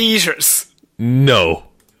Evan Peters. No.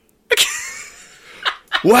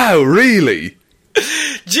 Wow, really?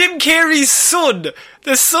 Jim Carrey's son,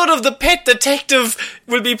 the son of the pet detective,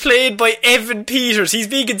 will be played by Evan Peters. He's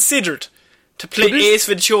being considered to play Ace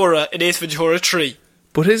Ventura in Ace Ventura 3.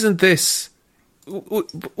 But isn't this...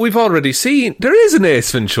 We've already seen... There is an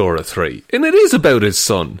Ace Ventura 3, and it is about his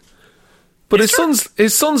son. But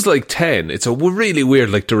his son's like 10. It's a really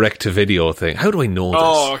weird, like, direct-to-video thing. How do I know this?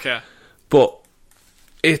 Oh, okay. But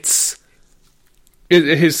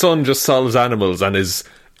his son just solves animals, and it's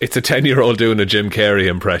a 10-year-old doing a Jim Carrey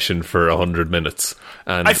impression for 100 minutes.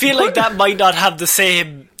 And I feel like that might not have the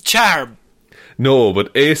same charm. No, but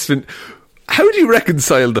how do you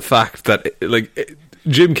reconcile the fact that, like,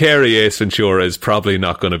 Jim Carrey Ace Ventura is probably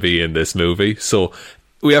not going to be in this movie? So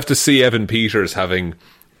we have to see Evan Peters having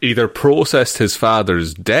either processed his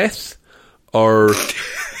father's death or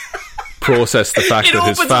processed the fact that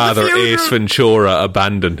his father, Ace Ventura,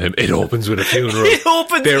 abandoned him. It opens with a funeral.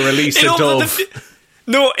 They release a dove.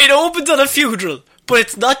 No, it opens on a funeral, but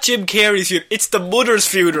it's not Jim Carrey's funeral. It's the mother's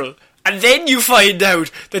funeral. And then you find out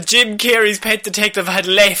that Jim Carrey's pet detective had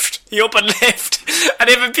left. He up and left. And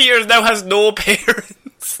Evan Peters now has no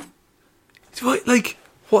parents.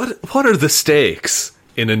 What are the stakes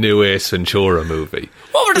in a new Ace Ventura movie?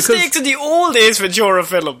 What were the stakes in the old Ace Ventura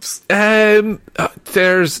films?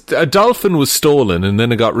 There's a dolphin was stolen and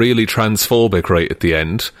then it got really transphobic right at the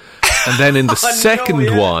end. And then in the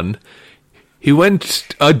second one, he went...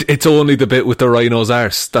 it's only the bit with the rhino's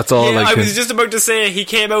arse. That's all I was just about to say he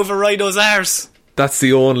came over rhino's arse. That's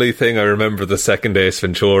the only thing I remember the second Ace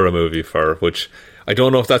Ventura movie for, which I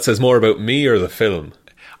don't know if that says more about me or the film.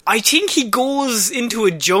 I think he goes into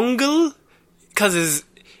a jungle because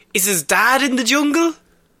is his dad in the jungle?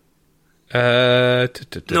 No,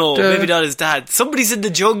 maybe not his dad. Somebody's in the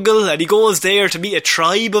jungle and he goes there to meet a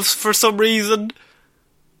tribe for some reason.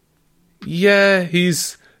 Yeah,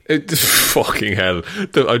 he's... fucking hell.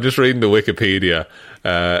 I'm just reading the Wikipedia.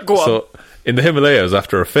 Go on. So, in the Himalayas,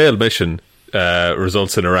 after a failed mission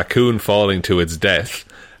results in a raccoon falling to its death,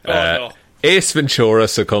 no. Ace Ventura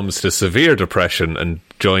succumbs to severe depression and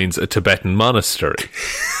joins a Tibetan monastery.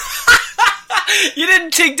 You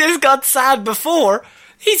didn't think this got sad before?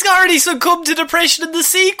 He's already succumbed to depression in the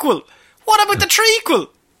sequel. What about the trequel?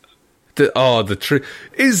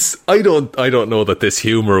 I don't know that this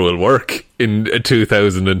humour will work in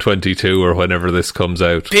 2022 or whenever this comes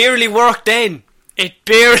out. Barely worked then. It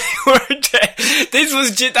barely worked then.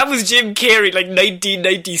 That was Jim Carrey, like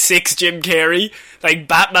 1996 Jim Carrey, like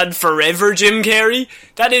Batman Forever Jim Carrey.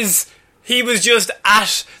 He was just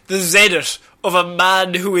at the zenith of a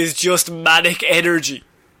man who is just manic energy.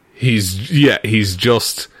 You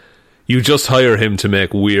just hire him to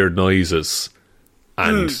make weird noises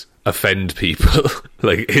and offend people,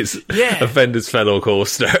 offend his fellow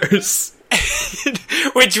co-stars.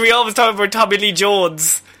 Which we always talk about Tommy Lee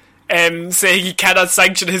Jones saying he cannot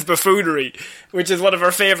sanction his buffoonery, which is one of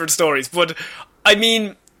our favourite stories. But, I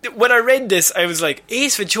mean, when I read this, I was like,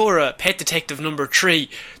 Ace Ventura, Pet Detective number 3.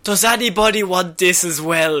 Does anybody want this as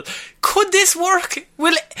well? Could this work?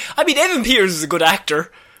 Well, I mean, Evan Peters is a good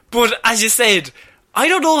actor, but as you said, I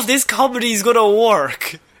don't know if this comedy is going to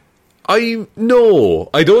work. I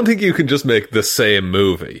don't think you can just make the same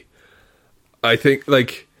movie. I think,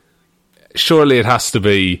 surely it has to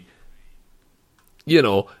be,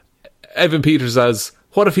 Evan Peters as,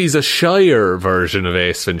 what if he's a shyer version of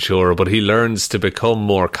Ace Ventura, but he learns to become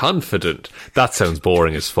more confident? That sounds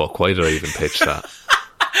boring as fuck. Why did I even pitch that?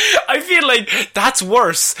 I feel like that's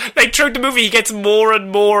worse. Like, throughout the movie, he gets more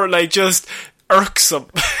and more, just irksome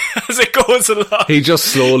as it goes along. He just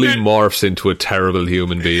slowly morphs into a terrible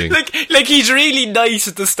human being. Like he's really nice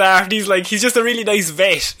at the start. He's just a really nice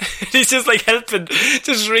vet. He's just helping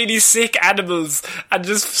just really sick animals and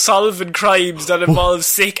just solving crimes that involve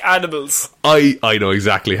sick animals. I know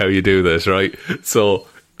exactly how you do this, right? So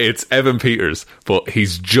it's Evan Peters, but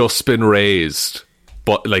he's just been raised.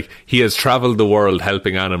 But he has travelled the world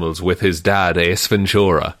helping animals with his dad, Ace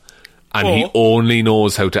Ventura. And he only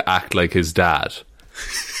knows how to act like his dad.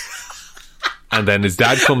 And then his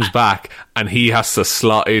dad comes back and he has to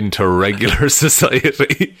slot into regular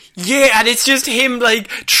society. Yeah, and it's just him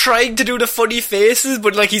trying to do the funny faces,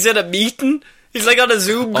 but he's in a meeting. He's on a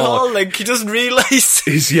Zoom call, he doesn't realise.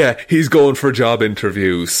 He's going for job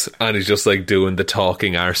interviews and he's just doing the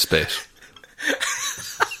talking arse bit.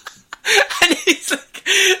 And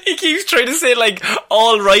he keeps trying to say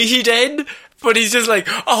alrighty then, but he's just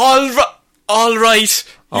all right,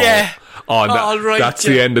 yeah. All right, that's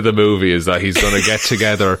the end of the movie, is that he's going to get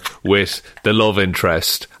together with the love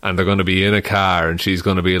interest and they're going to be in a car and she's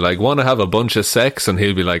going to be want to have a bunch of sex, and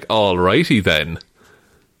he'll be alrighty then.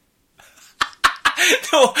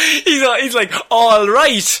 No, he's all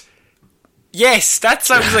right. Yes, that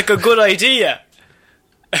sounds like a good idea.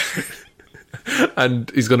 And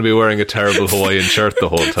he's going to be wearing a terrible Hawaiian shirt the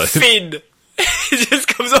whole time. Finn. It just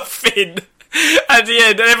comes up Finn at the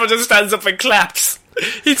end and everyone just stands up and claps.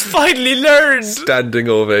 He's finally learned. Standing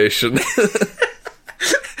ovation.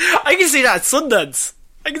 I can see that at Sundance.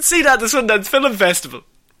 I can see that at the Sundance Film Festival.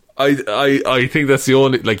 I think that's the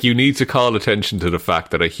only... you need to call attention to the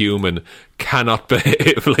fact that a human cannot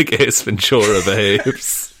behave like Ace Ventura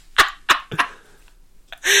behaves.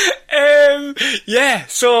 Yeah,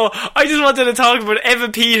 so I just wanted to talk about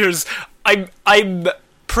Evan Peters. I'm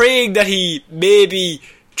praying that he maybe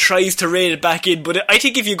tries to rein it back in, but I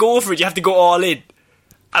think if you go for it, you have to go all in.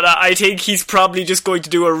 And I think he's probably just going to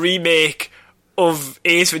do a remake of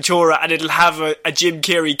Ace Ventura, and it'll have a Jim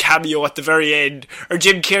Carrey cameo at the very end. Or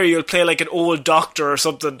Jim Carrey will play an old doctor or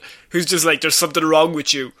something, who's just there's something wrong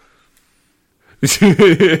with you.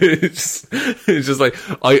 It's just like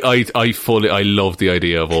I love the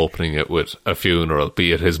idea of opening it with a funeral,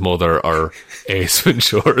 be it his mother or Ace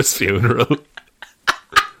Ventura's funeral.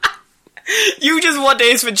 You just want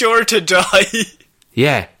Ace Ventura to die.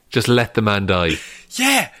 Yeah, just let the man die.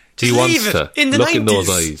 Yeah, he wants to. In the look 90s. in those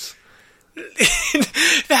eyes.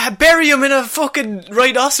 Bury him in a fucking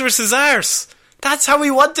rhinoceros's arse. That's how he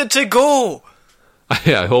wanted to go.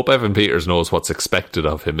 Yeah, I hope Evan Peters knows what's expected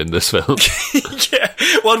of him in this film. Yeah,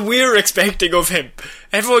 what we're expecting of him.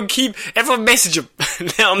 Everyone message him.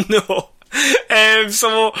 Let him know.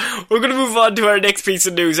 So we're going to move on to our next piece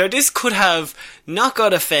of news. Now, this could have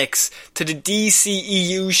knock-on effects to the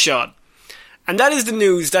DCEU, Sean. And that is the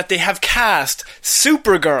news that they have cast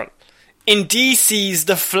Supergirl in DC's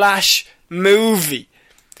The Flash movie.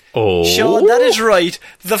 Oh, Sean, that is right.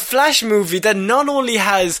 The Flash movie that not only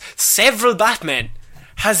has several Batmen,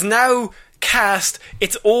 has now cast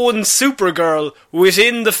its own Supergirl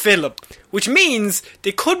within the film, which means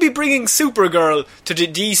they could be bringing Supergirl to the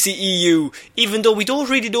DCEU, even though we don't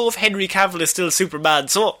really know if Henry Cavill is still Superman.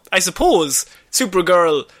 So I suppose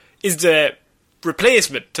Supergirl is the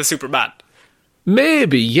replacement to Superman.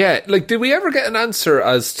 maybe, yeah. Like, did we ever get an answer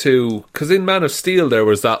as to, because in Man of Steel there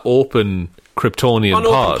was that open Kryptonian pod.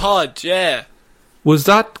 Open pod, yeah. Was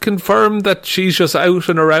that confirmed that she's just out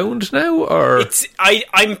and around now, or?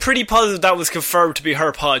 I'm pretty positive that was confirmed to be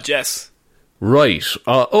her pod, yes. Right.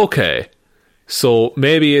 Okay. So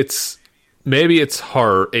maybe it's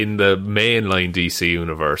her in the mainline DC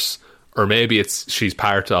universe, or maybe she's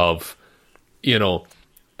part of,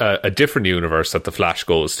 a different universe that the Flash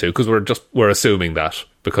goes to, because we're assuming that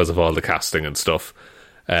because of all the casting and stuff,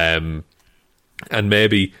 and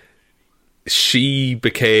maybe she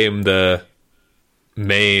became the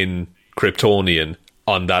main Kryptonian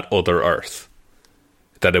on that other Earth.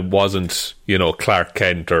 That it wasn't, Clark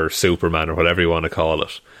Kent or Superman or whatever you want to call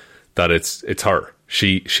it. That it's her.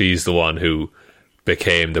 She's the one who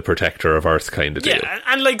became the protector of Earth kind of deal. Yeah,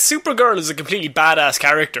 and like Supergirl is a completely badass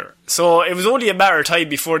character. So it was only a matter of time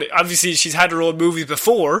before... obviously she's had her own movies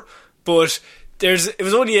before, but it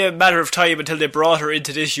was only a matter of time until they brought her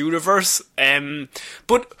into this universe.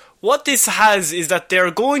 But what this has is that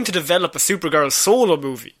they're going to develop a Supergirl solo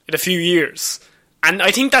movie in a few years. And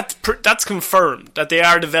I think that's confirmed, that they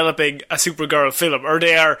are developing a Supergirl film, or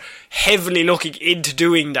they are heavily looking into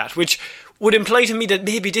doing that, which would imply to me that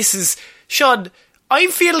maybe this is... Sean, I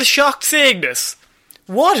feel shocked saying this.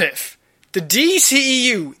 What if the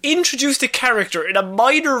DCEU introduced a character in a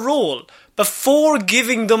minor role before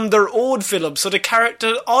giving them their own film, so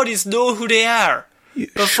the audience know who they are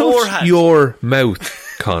beforehand? Shut your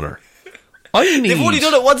mouth, Connor. They've only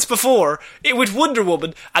done it once before, with Wonder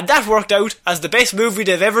Woman, and that worked out as the best movie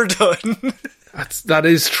they've ever done. That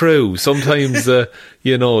is true. Sometimes, the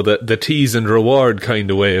tease and reward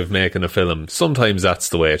kind of way of making a film, sometimes that's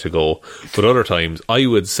the way to go. But other times, I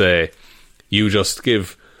would say, you just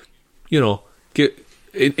introduce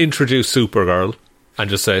Supergirl, and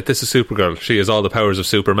just say, this is Supergirl. She has all the powers of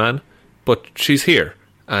Superman, but she's here.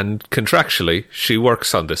 And contractually, she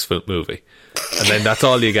works on this movie. And then that's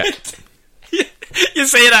all you get. You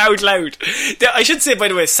say it out loud. I should say, by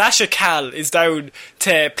the way, Sasha Calle is down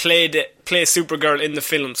to play Supergirl in the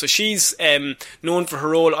film. So she's known for her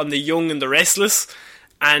role on The Young and the Restless.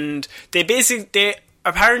 And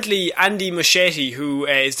apparently Andy Muschietti, who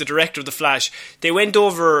is the director of The Flash, they went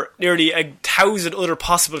over nearly 1,000 other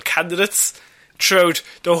possible candidates throughout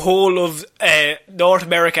the whole of North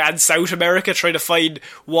America and South America, trying to find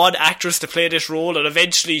one actress to play this role, and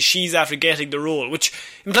eventually she's after getting the role, which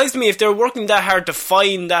implies to me if they're working that hard to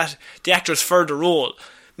find the actress for the role,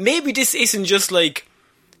 maybe this isn't just like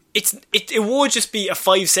it won't just be a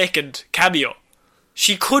 5-second cameo.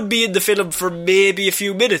 She could be in the film for maybe a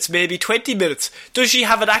few minutes, maybe 20 minutes. Does she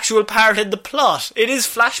have an actual part in the plot? It is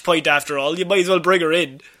Flashpoint after all, you might as well bring her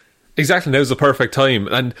in. Exactly, now's the perfect time.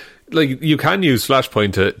 And you can use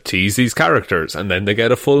Flashpoint to tease these characters, and then they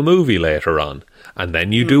get a full movie later on, and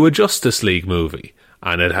then you do a Justice League movie,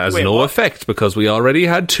 and it has effect because we already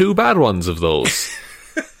had 2 bad ones of those.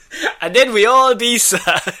 And then we all be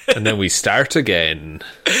sad. And then we start again.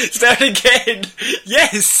 Start again.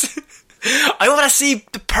 Yes. I want to see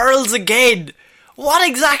the pearls again. What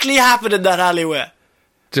exactly happened in that alleyway?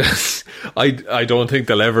 I don't think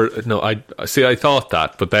they'll ever... No, I thought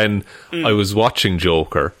that, but then I was watching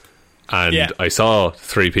Joker, and I saw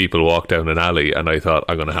 3 people walk down an alley, and I thought,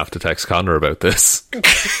 I'm going to have to text Connor about this.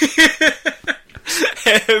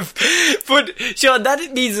 But, Sean,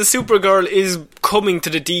 that means the Supergirl is coming to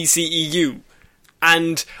the DCEU.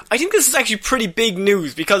 And I think this is actually pretty big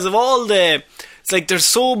news, because of all the it's like there's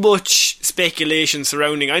so much speculation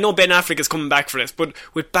surrounding. I know Ben Affleck is coming back for this, but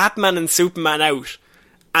with Batman and Superman out,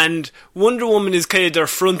 and Wonder Woman is kind of their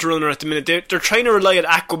front runner at the minute. They're trying to rely on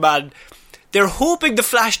Aquaman. They're hoping the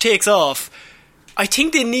Flash takes off. I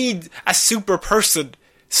think they need a super person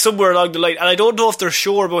somewhere along the line, and I don't know if they're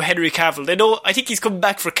sure about Henry Cavill. I think he's coming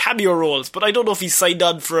back for cameo roles, but I don't know if he's signed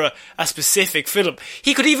on for a specific film.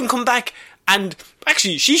 He could even come back, and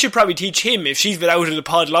actually, she should probably teach him if she's been out of the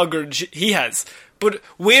pod longer than he has. But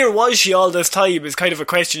where was she all this time is kind of a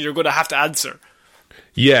question you're going to have to answer.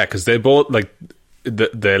 Yeah, because they both, like,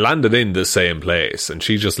 they landed in the same place, and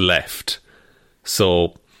she just left.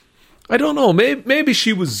 So, I don't know, maybe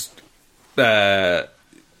she was...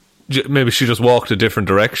 maybe she just walked a different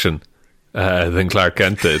direction than Clark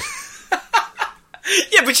Kent did.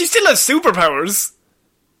 Yeah, but she still has superpowers.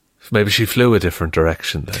 Maybe she flew a different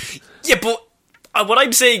direction then. Yeah, but what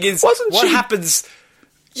I'm saying is, what happens...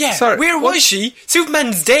 Yeah, Sorry, where was she?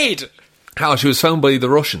 Superman's dead. How? She was found by the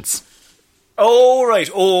Russians. Oh, right.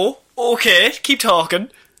 Oh, okay. Keep talking.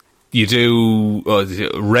 You do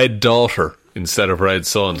Red Daughter instead of Red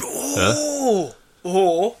Son. Oh,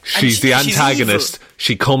 oh. She's the antagonist.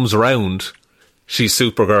 She comes around. She's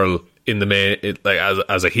Supergirl in the main, like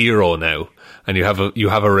as a hero now, and you have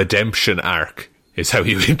a redemption arc. Is how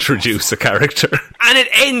you introduce a character, and it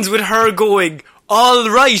ends with her going, "All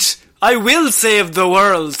right, I will save the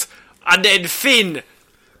world," and then Finn.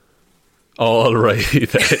 All right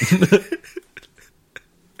then.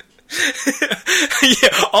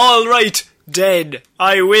 Yeah, all right, then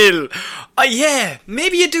I will. Yeah,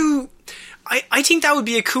 maybe you do. I think that would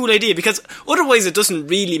be a cool idea, because otherwise it doesn't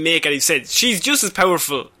really make any sense. She's just as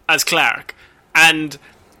powerful as Clark, and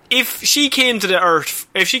if she came to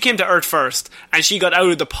Earth first, and she got out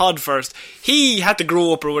of the pod first, he had to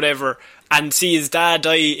grow up or whatever, and see his dad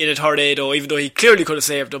die in a tornado, even though he clearly could have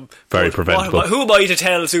saved him. Very preventable. Who am I to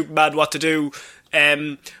tell Superman what to do?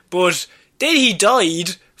 But then he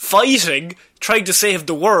died fighting, trying to save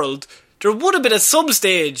the world. There would have been at some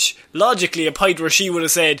stage, logically, a point where she would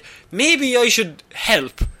have said, maybe I should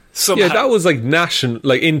help somehow. Yeah, that was like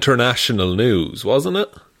international news, wasn't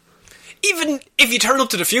it? Even if you turn up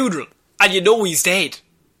to the funeral and you know he's dead.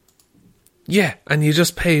 Yeah, and you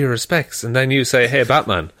just pay your respects, and then you say, hey,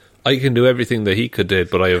 Batman, I can do everything that he could do,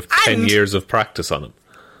 but I have 10 years of practice on him.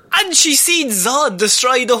 And she's seen Zod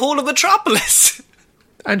destroy the whole of Metropolis.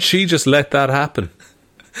 And she just let that happen.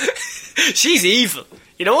 She's evil.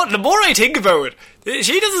 You know what? The more I think about it,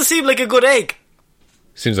 she doesn't seem like a good egg.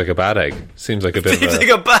 Seems like a bad egg. Seems like a bit Seems like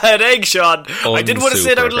a bad egg, Sean. I didn't want to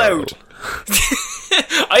say it out loud.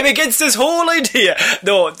 I'm against this whole idea.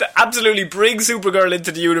 No, absolutely bring Supergirl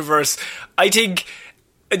into the universe. I think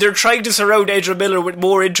they're trying to surround Ezra Miller with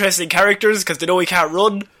more interesting characters because they know he can't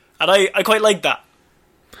run, and I quite like that.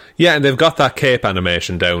 Yeah, and they've got that cape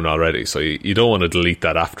animation down already, so you don't want to delete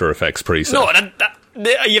that After Effects preset.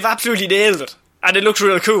 No, you've absolutely nailed it. And it looks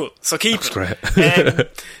real cool, so keep it. Great.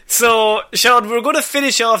 So, Sean, we're going to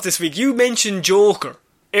finish off this week. You mentioned Joker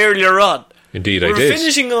earlier on. Indeed, I did. We're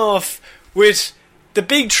finishing off with the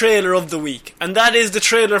big trailer of the week, and that is the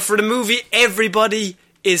trailer for the movie everybody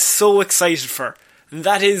is so excited for. And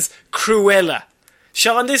that is Cruella.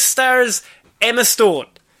 Sean, this stars Emma Stone,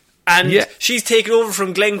 and she's taken over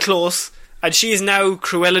from Glenn Close, and she is now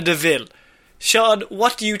Cruella de Vil. Sean,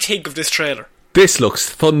 what do you think of this trailer? This looks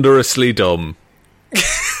thunderously dumb.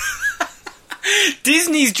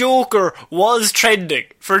 Disney's Joker was trending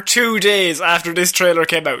for 2 days after this trailer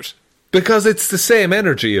came out. Because it's the same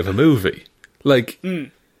energy of a movie. Like,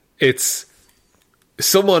 it's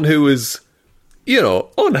someone who is,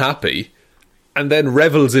 unhappy and then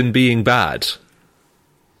revels in being bad.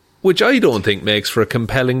 Which I don't think makes for a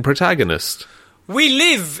compelling protagonist. We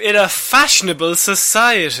live in a fashionable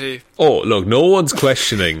society. Oh, look, no one's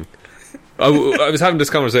questioning. I was having this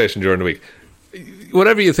conversation during the week.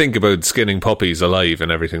 Whatever you think about skinning puppies alive and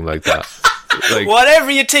everything like that. Whatever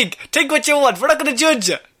you think what you want. We're not going to judge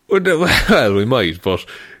you. Well, we might, but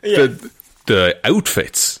the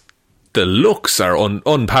outfits, the looks are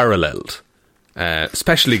unparalleled.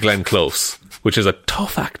 Especially Glenn Close, which is a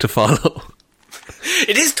tough act to follow.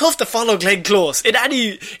 It is tough to follow Glenn Close in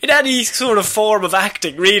any sort of form of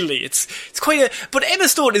acting. Really, it's quite But Emma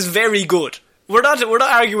Stone is very good. We're not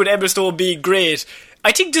arguing Emma Stone being great.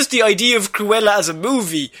 I think just the idea of Cruella as a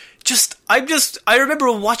movie, I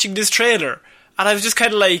remember watching this trailer and I was just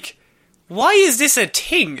kind of like, why is this a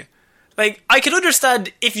thing? Like, I can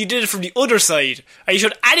understand if you did it from the other side and you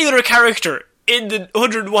showed any other character in the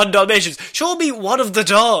 101 Dalmatians. Show me one of the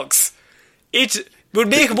dogs. It would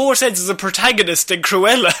make more sense as a protagonist than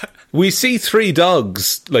Cruella. We see 3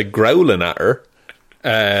 dogs, like, growling at her.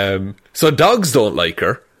 So dogs don't like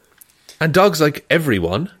her, and dogs like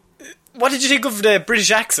everyone. What did you think of the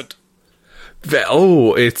British accent?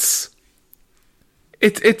 Oh, it's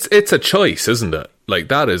a choice, isn't it? Like,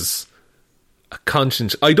 that is a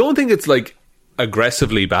conscience. I don't think it's like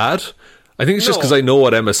aggressively bad. I think it's just because I know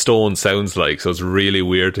what Emma Stone sounds like, so it's really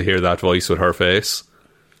weird to hear that voice with her face.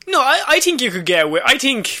 No, I think you could get away. I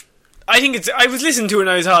think it's. I was listening to it and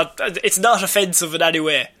I thought it's not offensive in any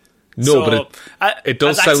way. No, so, but it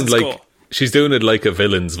does sound like she's doing it like a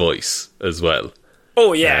villain's voice as well.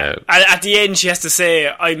 Oh yeah, at the end she has to say,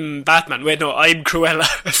 "I'm Batman." Wait, no, I'm Cruella.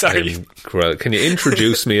 Sorry, Cruella. Can you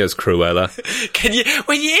introduce me as Cruella?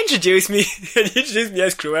 When you introduce me,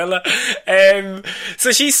 as Cruella?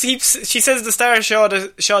 So she says at the start of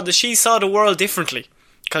Sean that she saw the world differently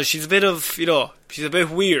because she's a bit of, she's a bit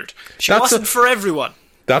weird. She wasn't for everyone.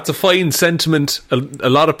 That's a fine sentiment. A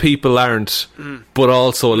lot of people aren't, but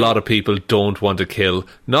also a lot of people don't want to kill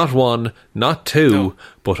not one, not two,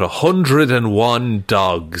 but 101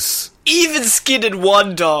 dogs. Even skinning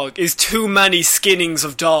one dog is too many skinnings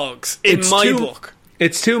of dogs, in my book.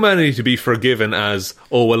 It's too many to be forgiven as,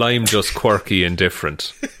 oh, well, I'm just quirky and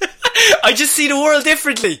different. I just see the world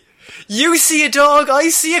differently. You see a dog, I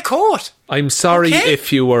see a coat. I'm sorry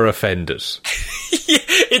if you were offended.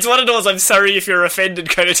 It's one of those I'm sorry if you're offended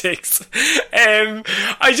kind of things.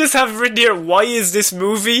 I just have written here, why is this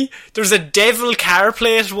movie? There's a devil car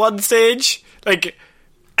plate at one stage. Like,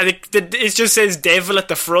 and it just says devil at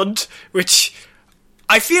the front, which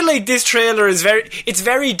I feel like this trailer is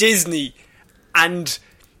very Disney, and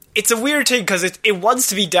it's a weird thing because it wants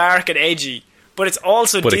to be dark and edgy, but it's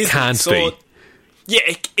also Disney. But it can't be. Yeah,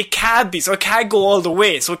 it can be, so it can't go all the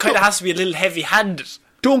way, so it kind of has to be a little heavy-handed.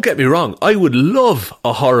 Don't get me wrong, I would love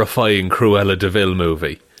a horrifying Cruella de Vil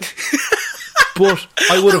movie. But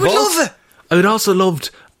I would love it. I would also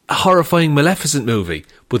loved a horrifying Maleficent movie,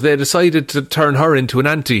 but they decided to turn her into an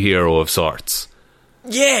anti-hero of sorts.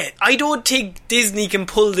 Yeah, I don't think Disney can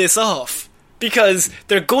pull this off, because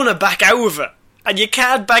they're gonna back out of it. And you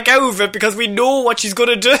can't back out of it because we know what she's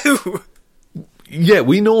gonna do. Yeah,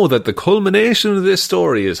 we know that the culmination of this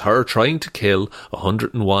story is her trying to kill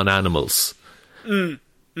 101 animals. And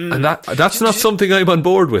that's not something I'm on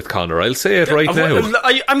board with, Connor. I'll say it right now.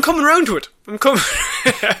 I'm coming around to it. What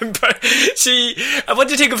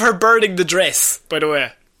do you think of her burning the dress, by the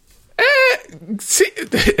way?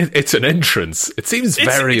 It's an entrance. It seems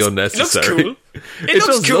very unnecessary. It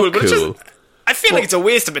looks cool. But I feel like it's a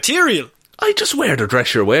waste of material. I just wear the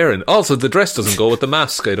dress you're wearing. Also, the dress doesn't go with the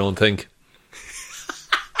mask, I don't think.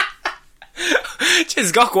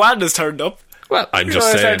 Jeez, Gokwanda's turned up. Well, I'm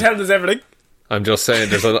just saying. Telling us everything. I'm just saying.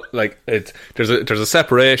 There's a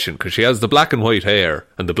separation because she has the black and white hair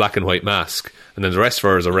and the black and white mask, and then the rest of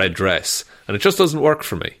her is a red dress, and it just doesn't work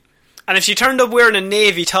for me. And if she turned up wearing a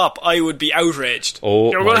navy top, I would be outraged.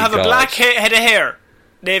 Oh, you're going to have a black head of hair,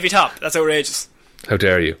 navy top. That's outrageous. How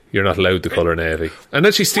dare you? You're not allowed the colour navy. And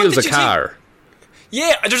then she steals a car.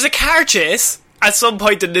 Yeah, there's a car chase at some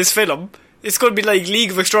point in this film. It's going to be like League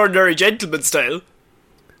of Extraordinary Gentlemen style.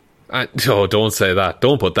 Oh, don't say that.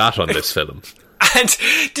 Don't put that on this film. And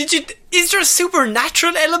is there a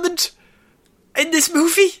supernatural element in this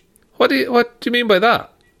movie? What do you mean by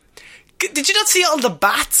that? Did you not see all the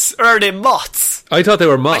bats? Or are they moths? I thought they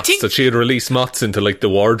were moths, that she had released moths into like the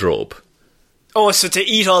wardrobe. Oh, so to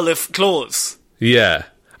eat all the clothes? Yeah.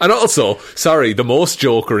 And also, sorry, the most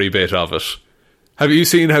jokery bit of it. Have you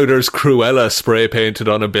seen how there's Cruella spray painted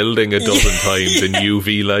on a building a dozen times in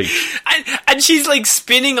UV light? And she's like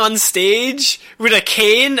spinning on stage with a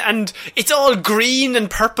cane, and it's all green and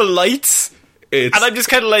purple lights. And I'm just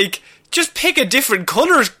kind of like, just pick a different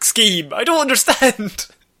colour scheme. I don't understand.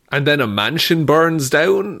 And then a mansion burns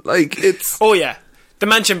down? Like, it's... Oh yeah, the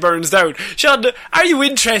mansion burns down. Sean, are you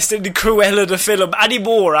interested in Cruella the film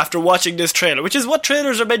anymore after watching this trailer? Which is what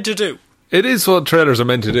trailers are meant to do. It is what trailers are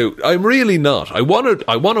meant to do. I'm really not. I want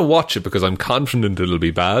to watch it because I'm confident it'll be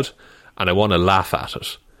bad, and I want to laugh at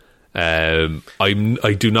it.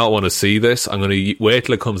 I do not want to see this. I'm going to wait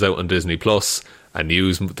till it comes out on Disney Plus and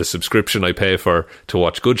use the subscription I pay for to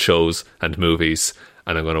watch good shows and movies,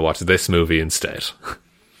 and I'm going to watch this movie instead.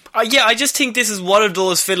 Yeah, I just think this is one of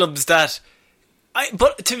those films that...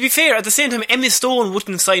 But to be fair, at the same time, Emma Stone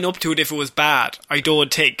wouldn't sign up to it if it was bad, I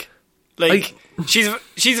don't think. She's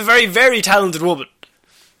a very, very talented woman.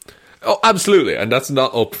 Oh, absolutely, and that's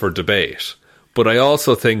not up for debate. But I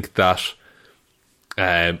also think that,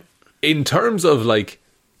 in terms of like,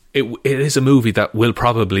 it is a movie that will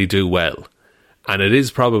probably do well, and it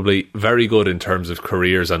is probably very good in terms of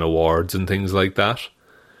careers and awards and things like that.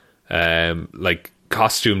 Like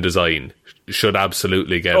costume design should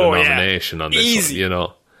absolutely get a nomination on this one, you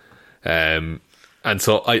know. And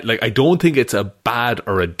so I don't think it's a bad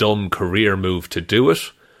or a dumb career move to do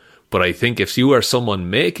it, but I think if you are someone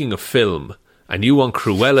making a film and you want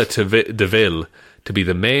Cruella de Vil to be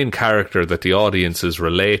the main character that the audiences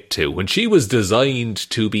relate to, when she was designed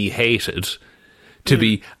to be hated, to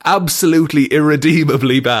be absolutely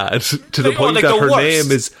irredeemably bad, to the point that her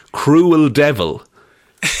name is Cruel Devil.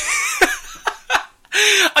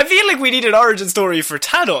 I feel like we need an origin story for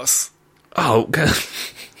Thanos. Oh,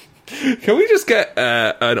 can we just get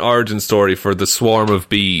an origin story for the swarm of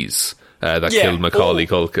bees that killed Macaulay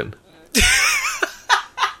Culkin?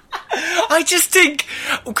 I just think,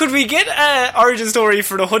 could we get an origin story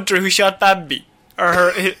for the hunter who shot Bambi?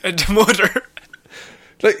 Or the mother?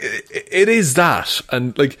 Like, it is that.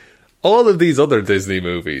 And, like, all of these other Disney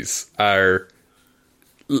movies are...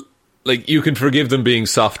 Like, you can forgive them being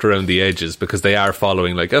soft around the edges because they are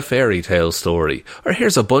following, like, a fairy tale story. Or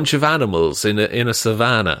here's a bunch of animals in a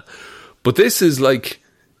savannah. But this is like,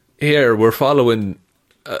 here, we're following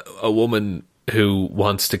a woman who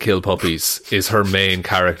wants to kill puppies is her main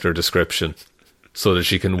character description so that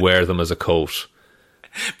she can wear them as a coat.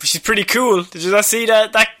 But she's pretty cool. Did you not see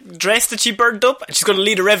that dress that she burnt up? And she's going to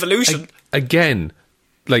lead a revolution. Again,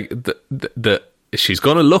 like, the she's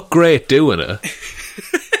going to look great doing it.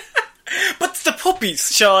 But the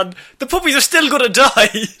puppies, Sean. The puppies are still going to die.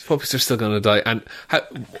 The puppies are still going to die. And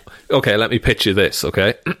okay, let me pitch you this,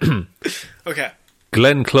 okay? Okay.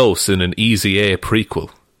 Glenn Close in an Easy A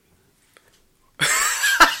prequel.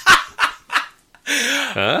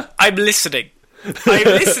 Huh? I'm listening.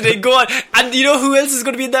 Go on. And you know who else is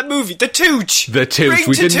going to be in that movie? The Tooch. The Tooch.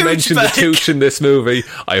 We didn't mention the Tooch in this movie.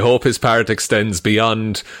 I hope his part extends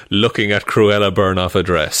beyond looking at Cruella burn off a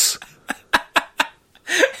dress.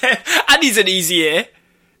 And he's an Easy A.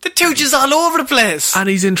 The Tooch is all over the place. And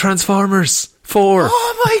he's in Transformers 4.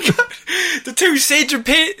 Oh my god. The Tooch Saint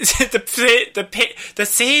the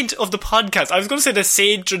saint of the podcast. I was going to say the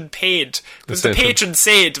saint and paint. It was the patron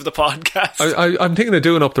saint of the podcast. I'm thinking of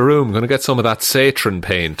doing up the room. I'm going to get some of that Satron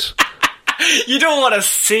paint. You don't want to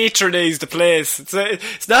satronize the place.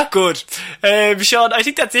 It's not good. Sean, I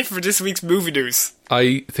think that's it for this week's movie news.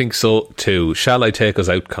 I think so too. Shall I take us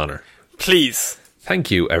out, Connor? Please.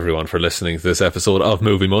 Thank you, everyone, for listening to this episode of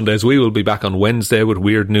Movie Mondays. We will be back on Wednesday with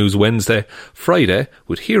Weird News Wednesday, Friday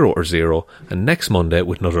with Hero or Zero, and next Monday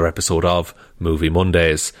with another episode of Movie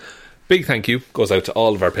Mondays. Big thank you goes out to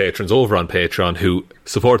all of our patrons over on Patreon who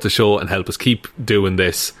support the show and help us keep doing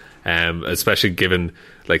this, especially given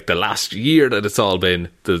like the last year that it's all been.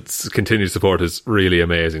 The continued support is really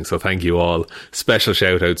amazing, so thank you all. Special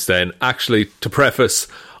shout outs then. Actually, to preface,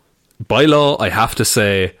 by law, I have to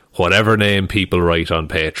say whatever name people write on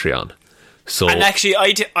Patreon. So, and actually,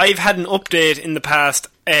 I've had an update in the past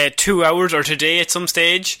 2 hours or today at some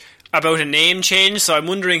stage about a name change. So I'm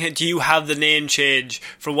wondering, do you have the name change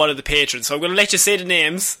for one of the patrons? So I'm going to let you say the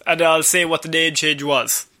names, and I'll say what the name change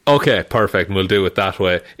was. Okay, perfect. And we'll do it that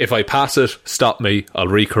way. If I pass it, stop me. I'll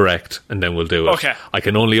recorrect, and then we'll do it. Okay. I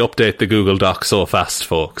can only update the Google Doc so fast,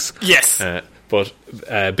 folks. Yes. But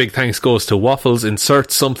big thanks goes to Waffles,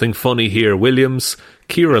 Insert Something Funny Here Williams,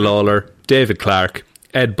 Ciara Lawler, David Clark,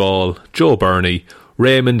 Ed Ball, Joe Burney,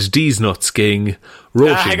 Raymond D's Nuts King,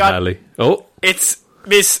 Roisin Halley. Oh, it's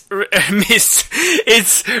it's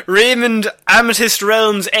Raymond Amethyst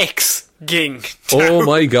Realms X Ging. Oh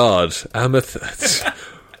my god,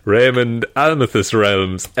 Raymond Amethyst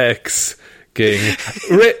Realms X Ging.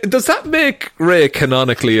 Does that make Ray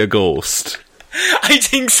canonically a ghost? I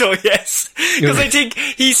think so, yes. Because I think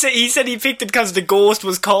he said he picked it because the ghost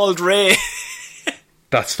was called Ray.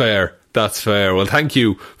 That's fair. Well, thank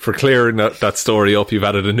you for clearing that story up. You've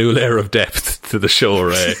added a new layer of depth to the show,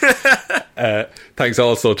 Ray. Thanks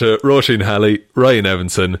also to Roisin Halley, Ryan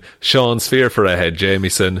Evanson, Sean Sphere for a Head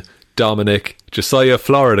Jamieson, Dominic, Josiah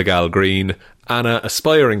Florida Gal Green, Anna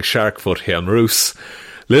Aspiring Sharkfoot Hemroos,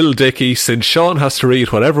 Lil Dicky. Since Sean has to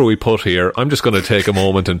read whatever we put here, I'm just going to take a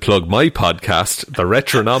moment and plug my podcast, the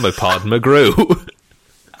Retronomipod McGrew,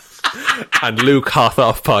 and Luke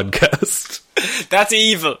Hothoff podcast. That's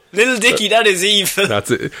evil. Little Dicky, that is evil.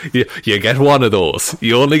 That's it. You get one of those.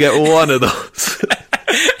 You only get one of those.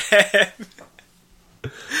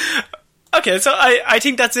 Okay, so I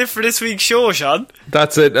think that's it for this week's show, Sean.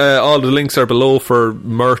 That's it. All the links are below for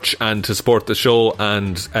merch and to support the show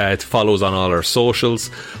and to follow us on all our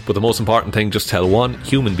socials. But the most important thing, just tell one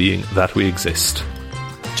human being that we exist.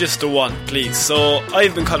 Just the one, please. So,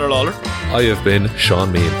 I've been Conor Lawler. I have been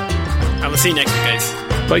Sean Meehan. And we'll see you next week, guys.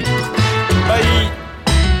 Bye. Bye.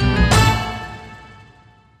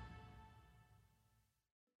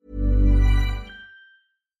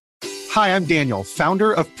 Hi, I'm Daniel,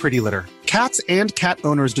 founder of Pretty Litter. Cats and cat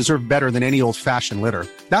owners deserve better than any old-fashioned litter.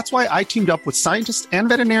 That's why I teamed up with scientists and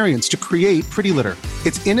veterinarians to create Pretty Litter.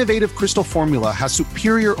 Its innovative crystal formula has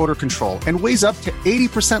superior odor control and weighs up to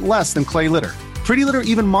 80% less than clay litter. Pretty Litter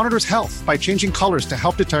even monitors health by changing colors to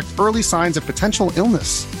help detect early signs of potential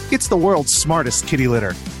illness. It's the world's smartest kitty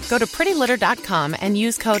litter. Go to prettylitter.com and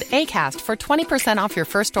use code ACAST for 20% off your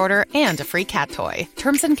first order and a free cat toy.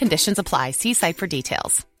 Terms and conditions apply. See site for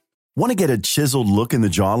details. Want to get a chiseled look in the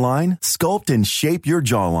jawline? Sculpt and shape your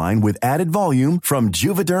jawline with added volume from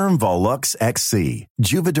Juvederm Volux XC.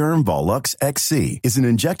 Juvederm Volux XC is an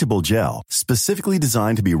injectable gel specifically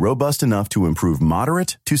designed to be robust enough to improve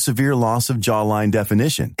moderate to severe loss of jawline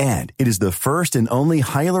definition. And it is the first and only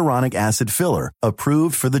hyaluronic acid filler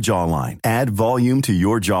approved for the jawline. Add volume to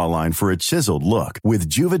your jawline for a chiseled look with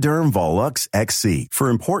Juvederm Volux XC. For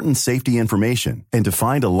important safety information and to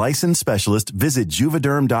find a licensed specialist, visit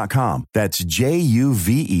Juvederm.com. That's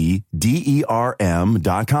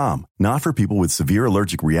Juvederm.com. Not for people with severe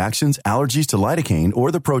allergic reactions, allergies to lidocaine,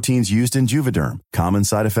 or the proteins used in Juvederm. Common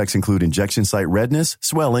side effects include injection site redness,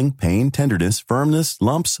 swelling, pain, tenderness, firmness,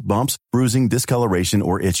 lumps, bumps, bruising, discoloration,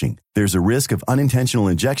 or itching. There's a risk of unintentional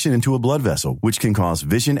injection into a blood vessel, which can cause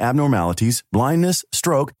vision abnormalities, blindness,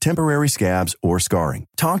 stroke, temporary scabs, or scarring.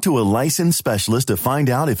 Talk to a licensed specialist to find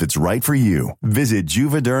out if it's right for you. Visit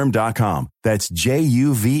Juvederm.com. That's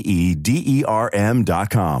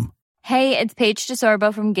Juvederm.com. Hey, it's Paige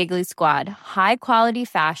DeSorbo from Giggly Squad. High quality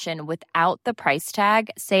fashion without the price tag.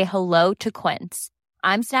 Say hello to Quince.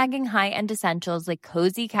 I'm snagging high-end essentials like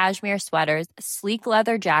cozy cashmere sweaters, sleek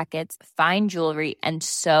leather jackets, fine jewelry, and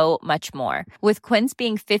so much more. With Quince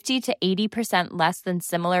being 50 to 80% less than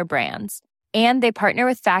similar brands. And they partner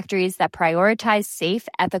with factories that prioritize safe,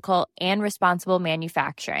 ethical, and responsible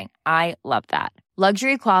manufacturing. I love that.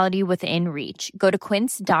 Luxury quality within reach. Go to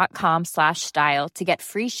quince.com/style to get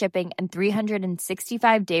free shipping and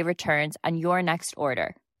 365-day returns on your next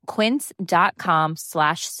order.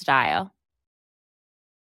 Quince.com/style.